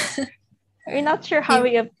 We're not sure how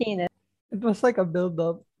we obtain it. It was like a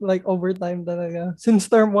build-up, like overtime talaga. Since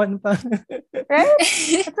term 1 pa. Right?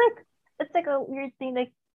 It's like a weird thing.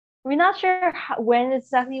 Like we're not sure when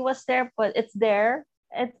exactly was there, but it's there.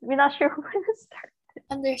 We're not sure when it started.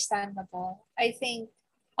 Understandable. I think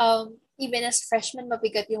even as freshmen,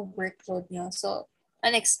 mabigat yung workload nyo. So,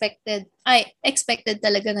 expected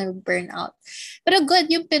talaga na burnout. Pero good,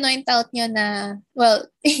 yung pinoint out nyo na,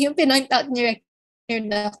 yung pinoint out nyo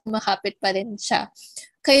na kumakapit pa rin siya.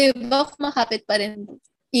 Kayo ba kumakapit pa rin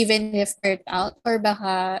even if burnt out or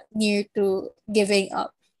baka near to giving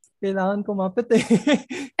up? Kailangan kumapit eh.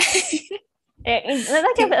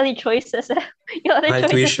 Like you have other choices. Yung other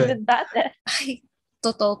choices did that. Ay,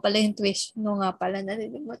 totoo pala yung tuition. No nga pala,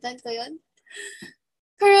 nalilimutan ko yun.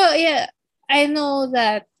 Pero yeah, I know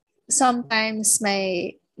that sometimes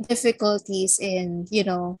my difficulties in,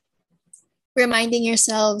 reminding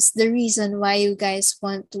yourselves the reason why you guys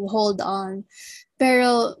want to hold on.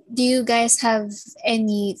 Pero do you guys have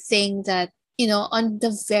anything that, on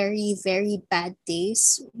the very, very bad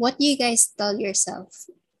days, what do you guys tell yourself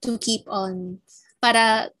to keep on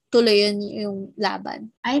para tuloy yun yung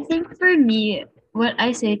laban? I think for me, what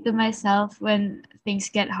I say to myself when things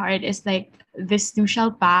get hard is like, this too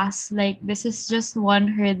shall pass. Like, this is just one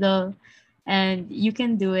hurdle, and you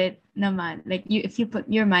can do it, naman. Like, if you put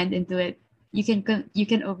your mind into it, you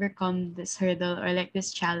can overcome this hurdle or like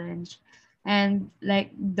this challenge, and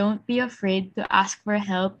like, don't be afraid to ask for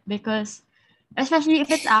help, because especially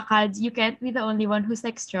if it's ACADS, you can't be the only one who's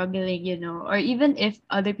like struggling, or even if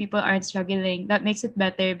other people aren't struggling, that makes it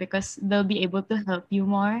better because they'll be able to help you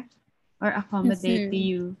more or accommodate to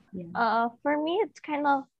you. Yeah. For me, it's kind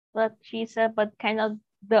of what she said, but kind of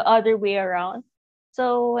the other way around.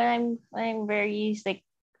 So when I'm very like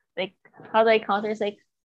how do I counter? It's like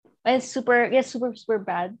when it's super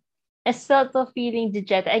bad. Instead of feeling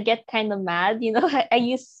dejected, I get kind of mad. I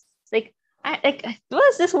use like what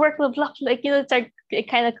is this work blah blah, like start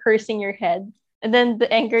kind of cursing your head, and then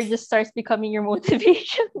the anger just starts becoming your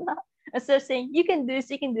motivation. Instead of saying you can do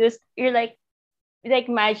this, you're like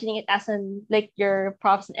imagining it as an like your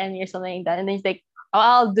props and enemy or something like that, and then it's like, all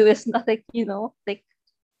I'll do is not like like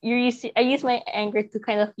I use my anger to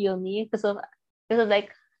kind of feel me because of like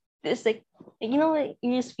this like you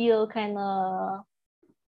just feel kind of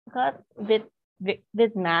got a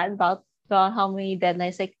bit mad about how many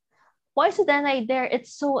deadlines, like why is the deadline there?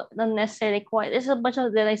 It's so unnecessary. Like why there's a bunch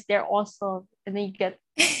of deadlines there also, and then you get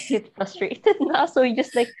frustrated now. So you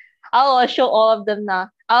just like, I'll show all of them now.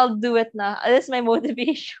 I'll do it now. This is my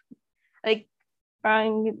motivation. Like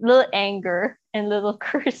little anger and little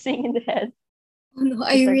cursing in the head. Oh no,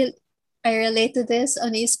 I relate to this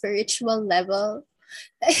on a spiritual level.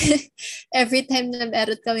 Every time na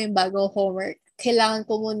meron kami bagong homework, kailangan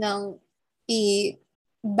ko munang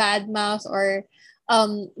i-badmouth or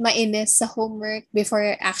mainis sa homework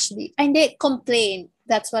before actually, hindi, complain.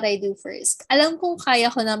 That's what I do first. Alam kong kaya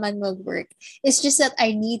ko naman mag-work. It's just that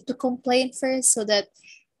I need to complain first so that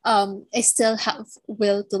I still have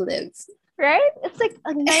will to live. Right? It's like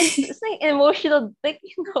a nice, it's like emotional, like,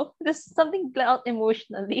 there's something out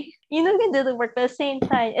emotionally. You can do the work, but at the same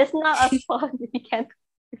time, it's not as fun if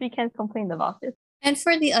you can't complain about it. And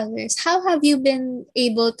for the others, how have you been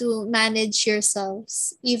able to manage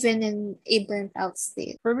yourselves even in a burnt out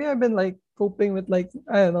state? For me, I've been like coping with like,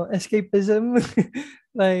 I don't know, escapism,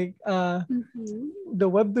 like the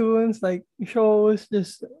webtoons, like shows,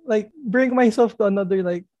 just like bring myself to another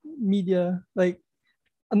like media, like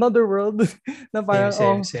another world. Na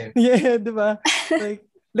parang, Same. Yeah, diba? Like,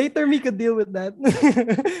 later me could deal with that.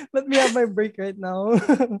 Let me have my break right now.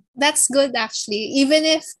 That's good actually. Even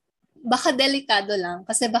if baka delikado lang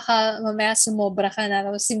kasi baka mamaya sumobra ka na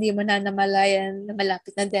tapos hindi mo na namalayan na malapit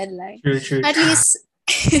na deadline. True.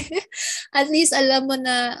 At least alam mo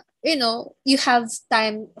na, you have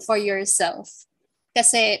time for yourself.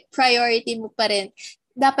 Kasi priority mo pa rin.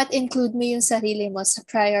 Dapat include mo yung sarili mo sa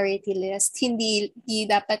priority list. Hindi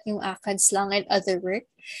dapat yung ACADS lang and other work.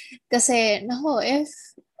 Kasi, if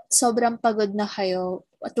sobrang pagod na kayo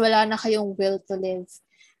at wala na kayong will to live,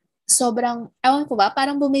 sobrang, ewan ko ba,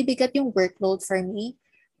 parang bumibigat yung workload for me.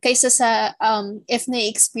 Kaysa sa, if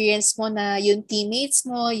na-experience mo na yung teammates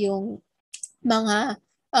mo, yung mga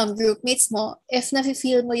groupmates mo, if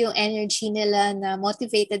na-feel mo yung energy nila na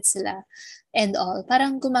motivated sila and all,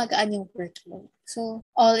 parang gumagaan yung workload. So,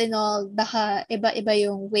 all in all, baka iba-iba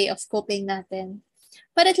yung way of coping natin.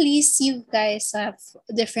 But at least you guys have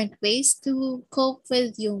different ways to cope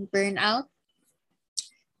with yung burnout.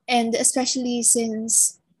 And especially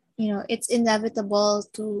since, it's inevitable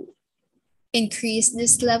to increase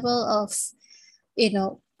this level of,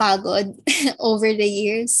 pagod over the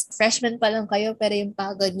years. Freshman pa lang kayo, pero yung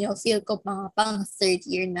pagod nyo, feel ko mga pang third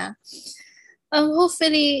year na.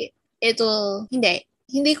 Hopefully,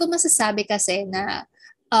 hindi ko masasabi kasi na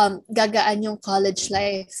gagaan yung college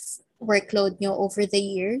life workload nyo over the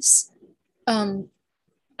years.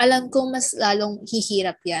 Alam kong mas lalong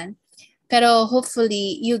hihirap yan. Pero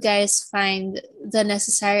hopefully, you guys find the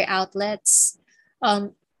necessary outlets.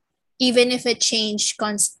 Even if it changes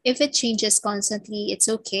constantly, it's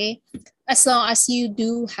okay. As long as you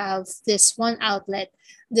do have this one outlet,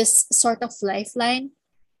 this sort of lifeline,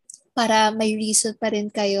 para may reason pa rin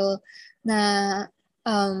kayo na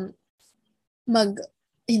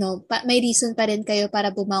may reason pa rin kayo para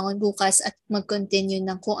bumangon bukas at mag-continue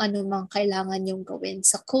ng kung ano mang kailangan yung gawin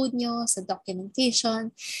sa code nyo, sa documentation,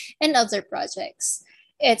 and other projects.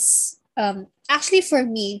 It's actually for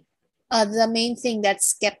me, the main thing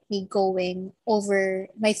that's kept me going over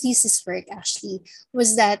my thesis work actually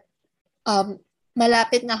was that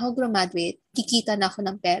malapit na ako graduate, kikita na ako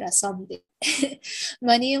ng pera someday.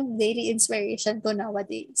 Money yung daily inspiration ko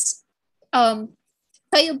nowadays.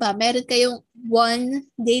 Kayo ba? Meron kayong one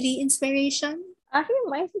daily inspiration? Actually,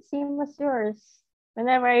 mine's the same as yours.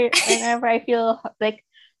 Whenever I feel like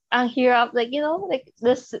I'm here up, like like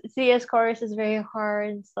this CS course is very hard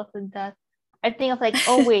and stuff like that. I think of like,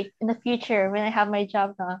 oh wait, in the future when I have my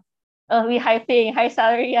job now, we high paying, high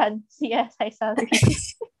salary and CS high salary.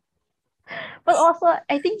 But also,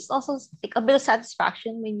 I think it's also like a bit of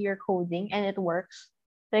satisfaction when you're coding and it works.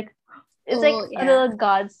 Like it's like Oh, a yeah. little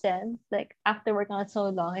godsend. Like after working on it so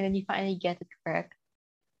long and then you finally get it correct.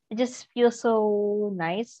 It just feels so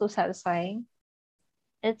nice, so satisfying.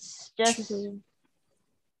 It's just True.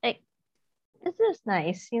 like it's just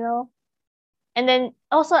nice. And then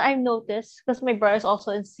also I've noticed because my brother's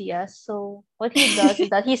also in CS, so what he does is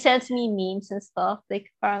that he sends me memes and stuff, like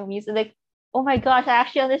parang memes, and like, oh my gosh, I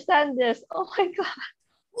actually understand this. Oh my god,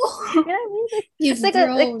 you know what I mean? Like it's You've like a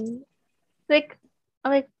grown. like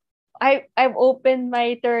I'm like I've opened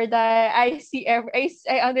my third eye. I see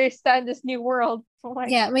I understand this new world. Oh my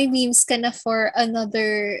Yeah, may memes ka na for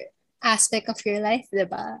another aspect of your life,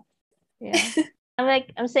 diba? yeah.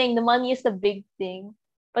 I'm saying the money is the big thing.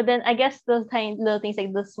 But then I guess the tiny little things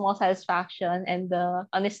like the small satisfaction and the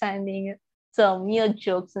understanding some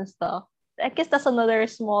jokes and stuff. I guess that's another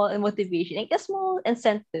small motivation. I guess small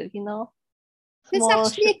incentive. It's Small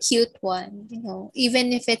actually a cute one,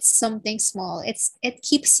 even if it's something small, it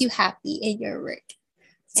keeps you happy in your work.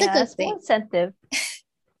 It's a yeah, good small thing. incentive.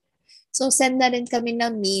 So send na rin kami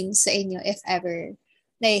ng memes sa inyo if ever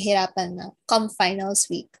nahihirapan na. Come finals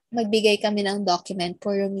week, magbigay kami ng document,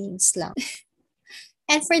 puro memes lang.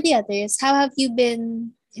 And for the others, how have you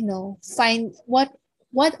been, find what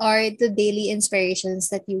are the daily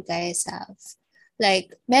inspirations that you guys have?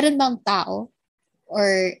 Like, meron bang tao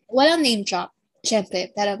or walang name drop,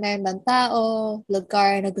 syempre, pero meron bang tao,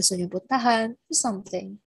 lugar na gusto niyo puntahan, or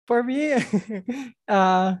something? For me,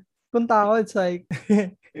 kung tao, it's like,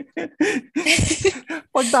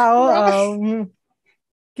 pag tao,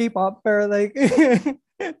 K-pop, pero like,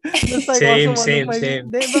 that's like also Same, one of same, my,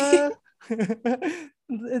 same. diba?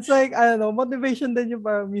 It's like, I don't know, motivation din yung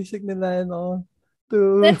parang music nila,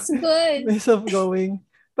 to That's good. myself going.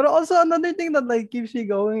 But also another thing that like keeps me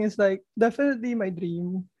going is like definitely my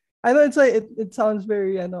dream. I know it's like it sounds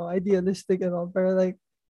very idealistic and all, but like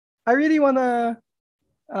I really wanna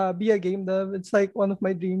be a game dev. It's like one of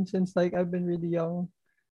my dreams since like I've been really young.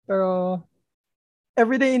 Pero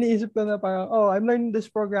every day iniisip ko na parang, oh, I'm learning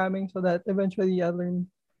this programming so that eventually I'll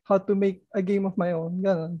learn how to make a game of my own.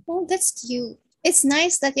 Ganon. Oh, that's cute. It's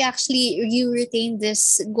nice that you retain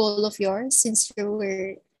this goal of yours since you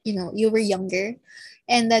were younger,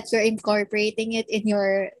 and that you're incorporating it in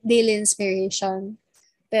your daily inspiration.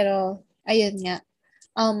 Pero ayun nga,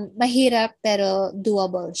 mahirap pero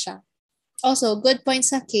doable siya. Also, good point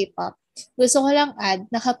sa K-pop. Gusto ko lang add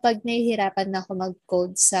na kapag nahihirapan na ako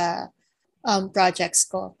mag-code sa projects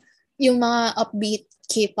ko, yung mga upbeat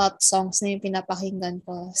K-pop songs na yung pinapakinggan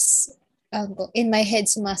ko, in my head,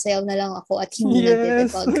 sumasayaw na lang ako at hindi Yes.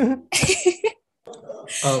 nagde-debug.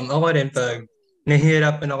 Ako rin pag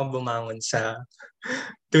nahihirapan ako bumangon sa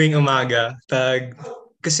tuwing umaga,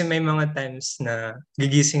 kasi may mga times na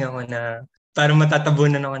gigising ako na parang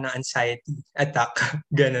matatabunan ako ng anxiety attack,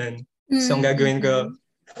 ganun. So, ang gagawin ko,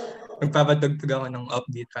 magpapatugtog ako ng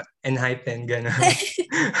upbeat and hypen, gano'n.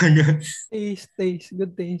 Taste.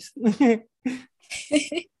 Good taste.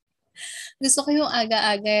 Gusto ko yung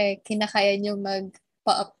aga-aga kinakaya nyo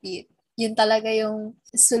magpa-upbeat. Yun talaga yung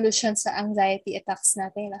solution sa anxiety attacks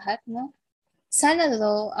natin lahat, no? Sana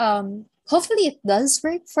though, hopefully it does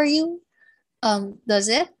work for you. Does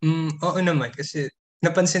it? Oo naman, kasi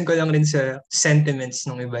napansin ko lang rin sa sentiments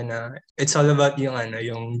ng iba na it's all about yung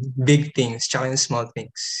big things tsaka yung small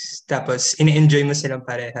things. Tapos, ini-enjoy mo silang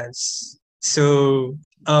parehas. So,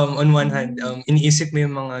 on one hand, iniisip mo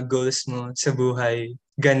yung mga goals mo sa buhay.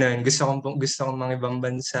 Ganon. Gusto kong mga ibang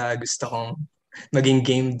bansa. Gusto kong maging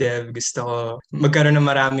game dev. Gusto ko magkaroon ng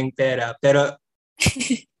maraming pera. Pero,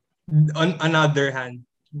 on another hand,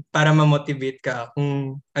 para ma-motivate ka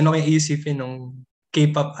kung ano kaya isipin ng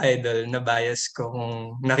K-pop idol na bias ko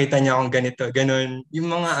kung nakita niya akong ganito, ganun, yung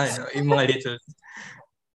mga little.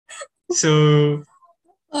 So,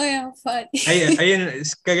 Oh yeah, fun. ayun,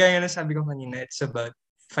 kagaya na sabi ko kanina, it's about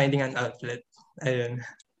finding an outlet. Ayun.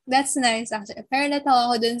 That's nice actually. Pero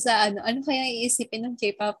natawa ko dun sa ano kaya iisipin ng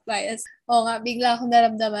K-pop bias? Oo nga, bigla akong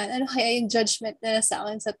naramdaman, ano kaya yung judgment nila sa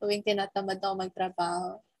akin sa tuwing tinatamad ako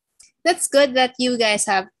magtrabaho. That's good that you guys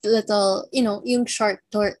have little, yung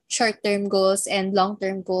short-term goals and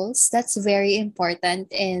long-term goals. That's very important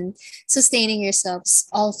in sustaining yourselves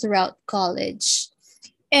all throughout college.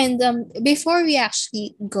 And before we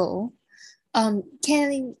actually go,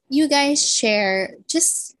 can you guys share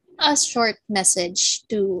just a short message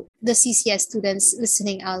to the CCS students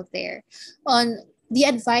listening out there on the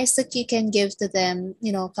advice that you can give to them,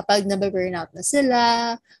 kapag nababurnout na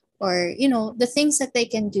sila, or, the things that they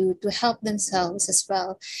can do to help themselves as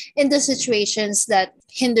well in the situations that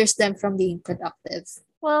hinders them from being productive.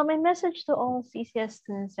 Well, my message to all CCS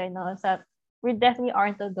students right now is that we definitely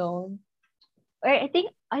aren't alone. I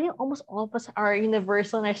think almost all of us are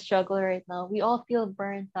universal in our struggle right now. We all feel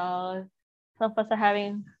burnt out. Some of us are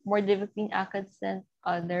having more difficulty academics than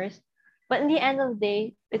others. But in the end of the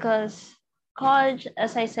day, because college,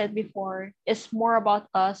 as I said before, is more about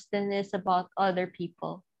us than it is about other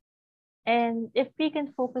people. And if we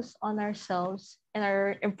can focus on ourselves and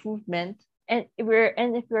our improvement, and if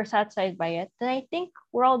we're satisfied by it, then I think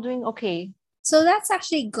we're all doing okay. So that's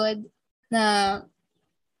actually good na,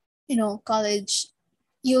 college,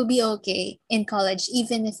 you'll be okay in college,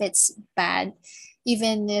 even if it's bad,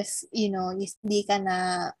 even if, hindi ka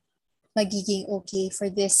na magiging okay for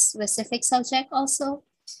this specific subject also,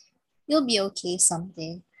 you'll be okay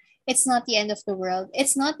someday. It's not the end of the world.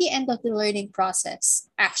 It's not the end of the learning process,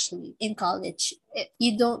 actually, in college.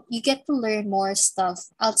 You get to learn more stuff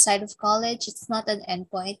outside of college. It's not an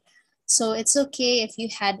endpoint. So it's okay if you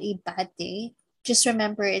had a bad day. Just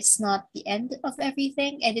remember it's not the end of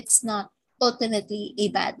everything, and it's not ultimately a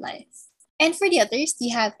bad life. And for the others, do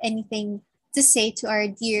you have anything to say to our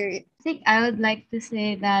dear? I think I would like to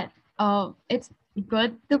say that it's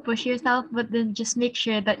good to push yourself, but then just make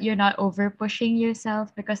sure that you're not over pushing yourself,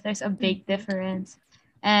 because there's a big difference.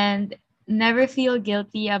 And never feel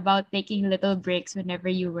guilty about taking little breaks whenever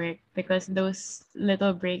you work, because those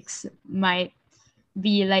little breaks might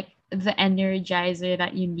be like the energizer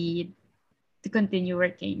that you need to continue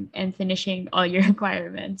working and finishing all your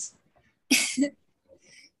requirements.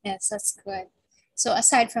 Yes, that's good. So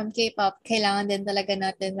aside from K-pop, kailangan din talaga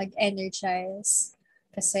natin mag-energize.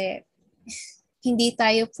 Kasi hindi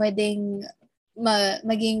tayo pwedeng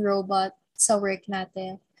maging robot sa work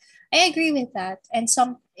natin. I agree with that. And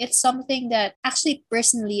it's something that actually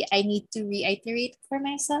personally I need to reiterate for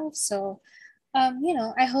myself. So,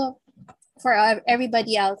 I hope for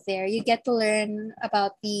everybody out there, you get to learn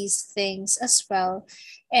about these things as well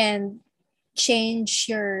and change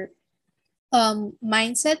your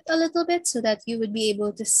mindset a little bit so that you would be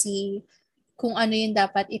able to see kung ano yung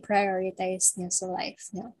dapat i-prioritize niyo sa life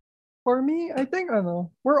niyo. For me, I think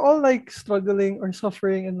we're all like struggling or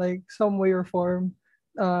suffering in like some way or form.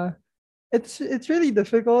 It's really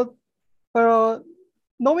difficult, pero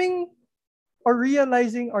knowing or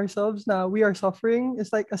realizing ourselves na we are suffering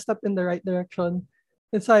is like a step in the right direction.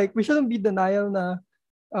 It's like we shouldn't be denial na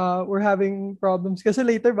we're having problems kasi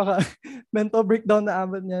later baka mental breakdown na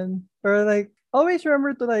abot niyan. Pero like always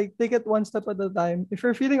remember to like take it one step at a time. If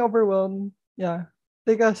you're feeling overwhelmed, yeah,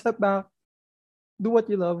 take a step back, do what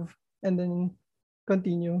you love, and then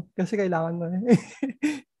continue kasi kailangan mo.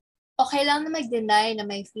 Okay lang na mag-deny na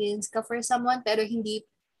may feelings ka for someone, pero hindi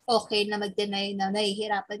okay na mag-deny na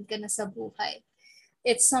nahihirapan ka na sa buhay.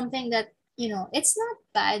 It's something that, it's not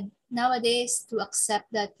bad nowadays to accept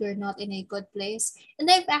that you're not in a good place. And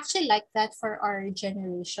I've actually liked that for our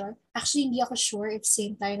generation. Actually, hindi ako sure if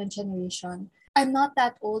same tayo ng generation. I'm not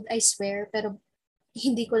that old, I swear, pero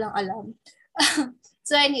hindi ko lang alam.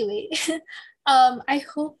 So anyway, I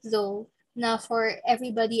hope though na for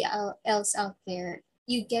everybody else out there,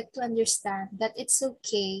 you get to understand that it's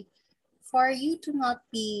okay for you to not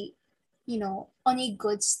be, on a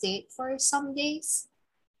good state for some days.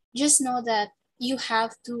 Just know that you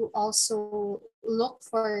have to also look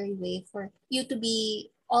for a way for you to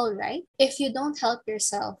be all right. If you don't help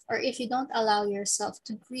yourself or if you don't allow yourself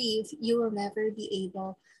to grieve, you will never be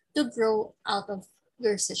able to grow out of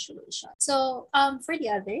your situation. So, for the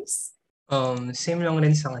others, Same lang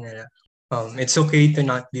rin sa kanila. It's okay to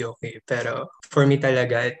not be okay. Pero for me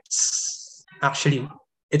talaga,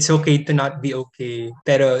 it's okay to not be okay.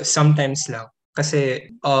 Pero sometimes lang. Kasi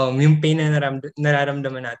yung pain na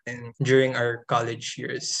nararamdaman natin during our college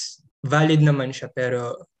years, valid naman siya.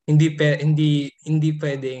 Pero hindi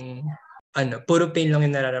pwedeng puro pain lang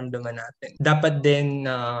yung nararamdaman natin. Dapat din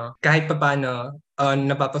kahit papaano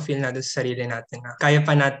napapa-feel natin sa sarili natin na kaya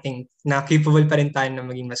pa nating, na capable pa rin tayo na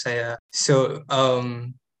maging masaya. So,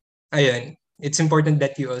 ayun, it's important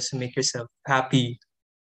that you also make yourself happy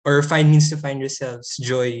or find means to find yourselves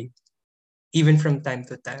joy even from time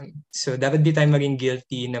to time. So, dapat di tayo maging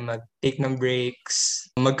guilty na mag-take ng breaks,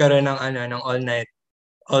 magkaroon ng ng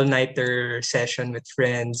all-nighter session with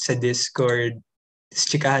friends sa Discord.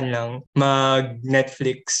 Chikahan lang,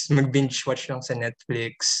 mag-Netflix, mag-binge watch lang sa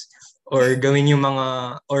Netflix, or gawin yung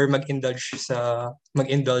or mag-indulge sa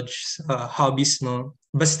hobbies mo.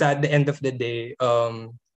 Basta at the end of the day,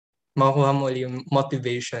 makukuha mo ulit yung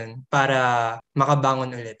motivation para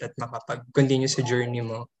makabangon ulit at makapag-continue sa journey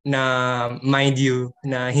mo na mind you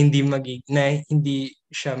na hindi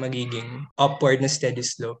siya magiging upward na steady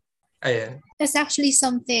slope. Ayan. That's actually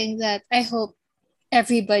something that I hope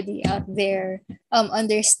everybody out there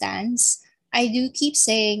understands. I do keep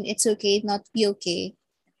saying it's okay not to be okay,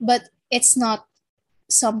 but it's not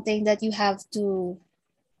something that you have to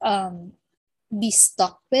um, be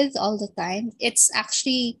stuck with all the time. It's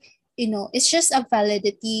actually, it's just a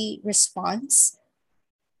validity response.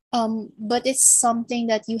 But it's something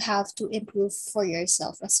that you have to improve for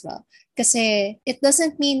yourself as well. Kasi it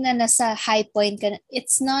doesn't mean na nasa high point ka na.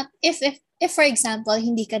 It's not, if for example,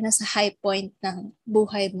 hindi ka nasa high point ng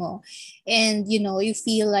buhay mo and, you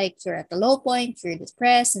feel like you're at the low point, you're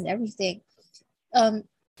depressed and everything.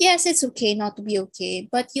 Yes, it's okay not to be okay,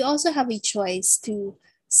 but you also have a choice to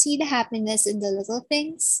see the happiness in the little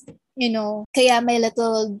things. Kaya may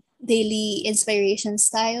little daily inspiration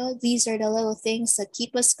style. These are the little things that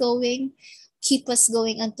keep us going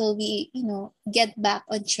until we, get back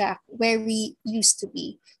on track where we used to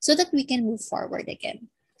be so that we can move forward again.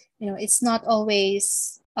 It's not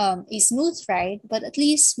always a smooth ride, but at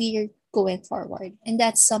least we're going forward. And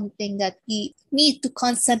that's something that we need to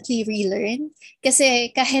constantly relearn.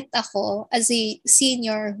 Kasi kahit ako, as a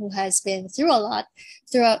senior who has been through a lot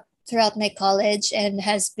throughout my college and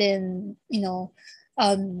has been,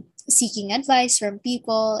 seeking advice from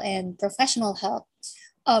people and professional help,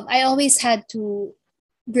 I always had to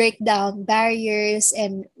break down barriers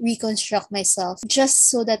and reconstruct myself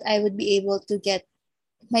just so that I would be able to get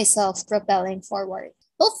myself propelling forward.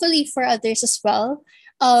 Hopefully for others as well,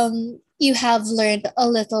 you have learned a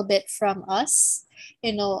little bit from us.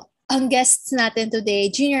 Ang guests natin today,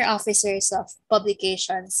 junior officers of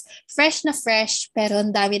publications. Fresh na fresh, pero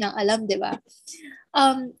ang dami ng alam, di ba?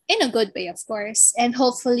 In a good way, of course. And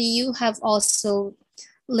hopefully you have also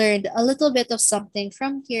learned a little bit of something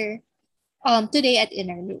from here today at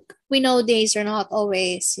Inner Nook. We know days are not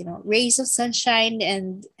always, rays of sunshine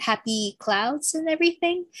and happy clouds and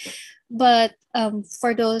everything. But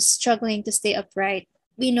for those struggling to stay upright,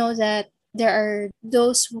 we know that there are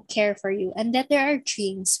those who care for you and that there are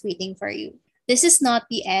dreams waiting for you. This is not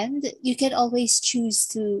the end. You can always choose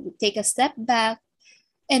to take a step back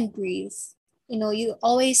and breathe. You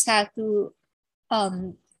always have to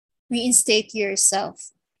reinstate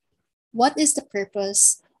yourself. What is the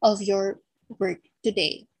purpose of your work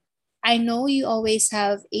today? I know you always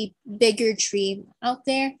have a bigger dream out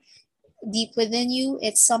there deep within you.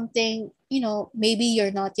 It's something, maybe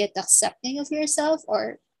you're not yet accepting of yourself,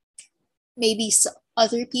 or maybe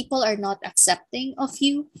other people are not accepting of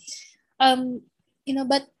you.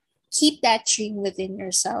 But keep that dream within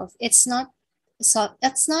yourself. It's not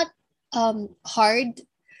hard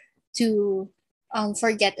to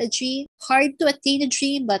forget a dream. Hard to attain a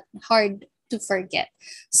dream, but hard to forget.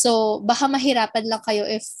 So, baka mahirapan lang kayo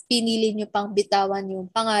if pinili nyo pang bitawan yung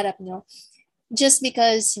pangarap nyo just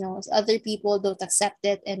because, other people don't accept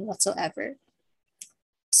it and whatsoever.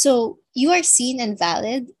 So, you are seen and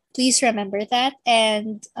valid. Please remember that.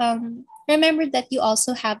 And remember that you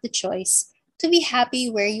also have the choice to be happy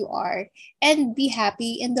where you are and be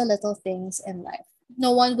happy in the little things in life.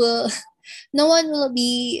 No one will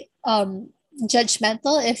be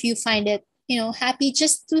judgmental if you find it, happy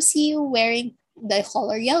just to see you wearing the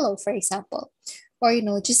color yellow, for example, or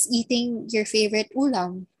just eating your favorite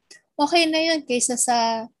ulam. Okay na yun kaysa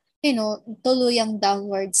sa tuluyang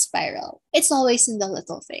downward spiral. It's always in the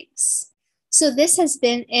little things. So this has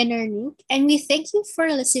been Inner Nook, and we thank you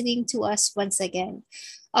for listening to us once again.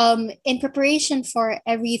 In preparation for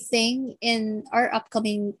everything in our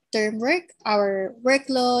upcoming term work, our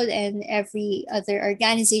workload, and every other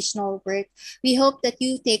organizational work, we hope that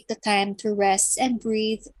you take the time to rest and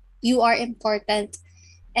breathe. You are important,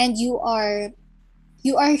 and you are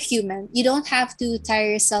human. You don't have to tire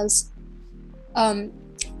yourselves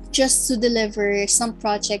just to deliver some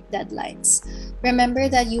project deadlines. Remember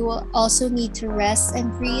that you will also need to rest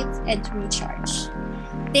and breathe and to recharge.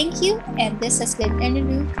 Thank you, and this has been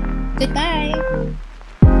Nook. Goodbye!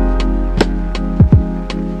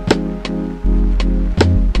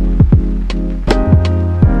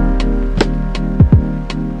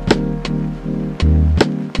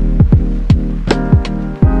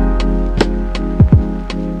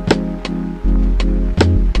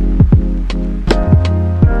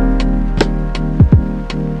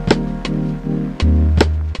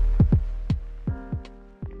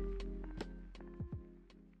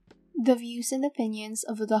 The views and opinions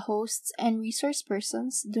of the hosts and resource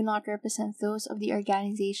persons do not represent those of the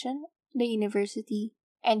organization, the university,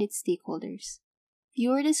 and its stakeholders.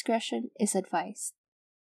 Viewer discretion is advised.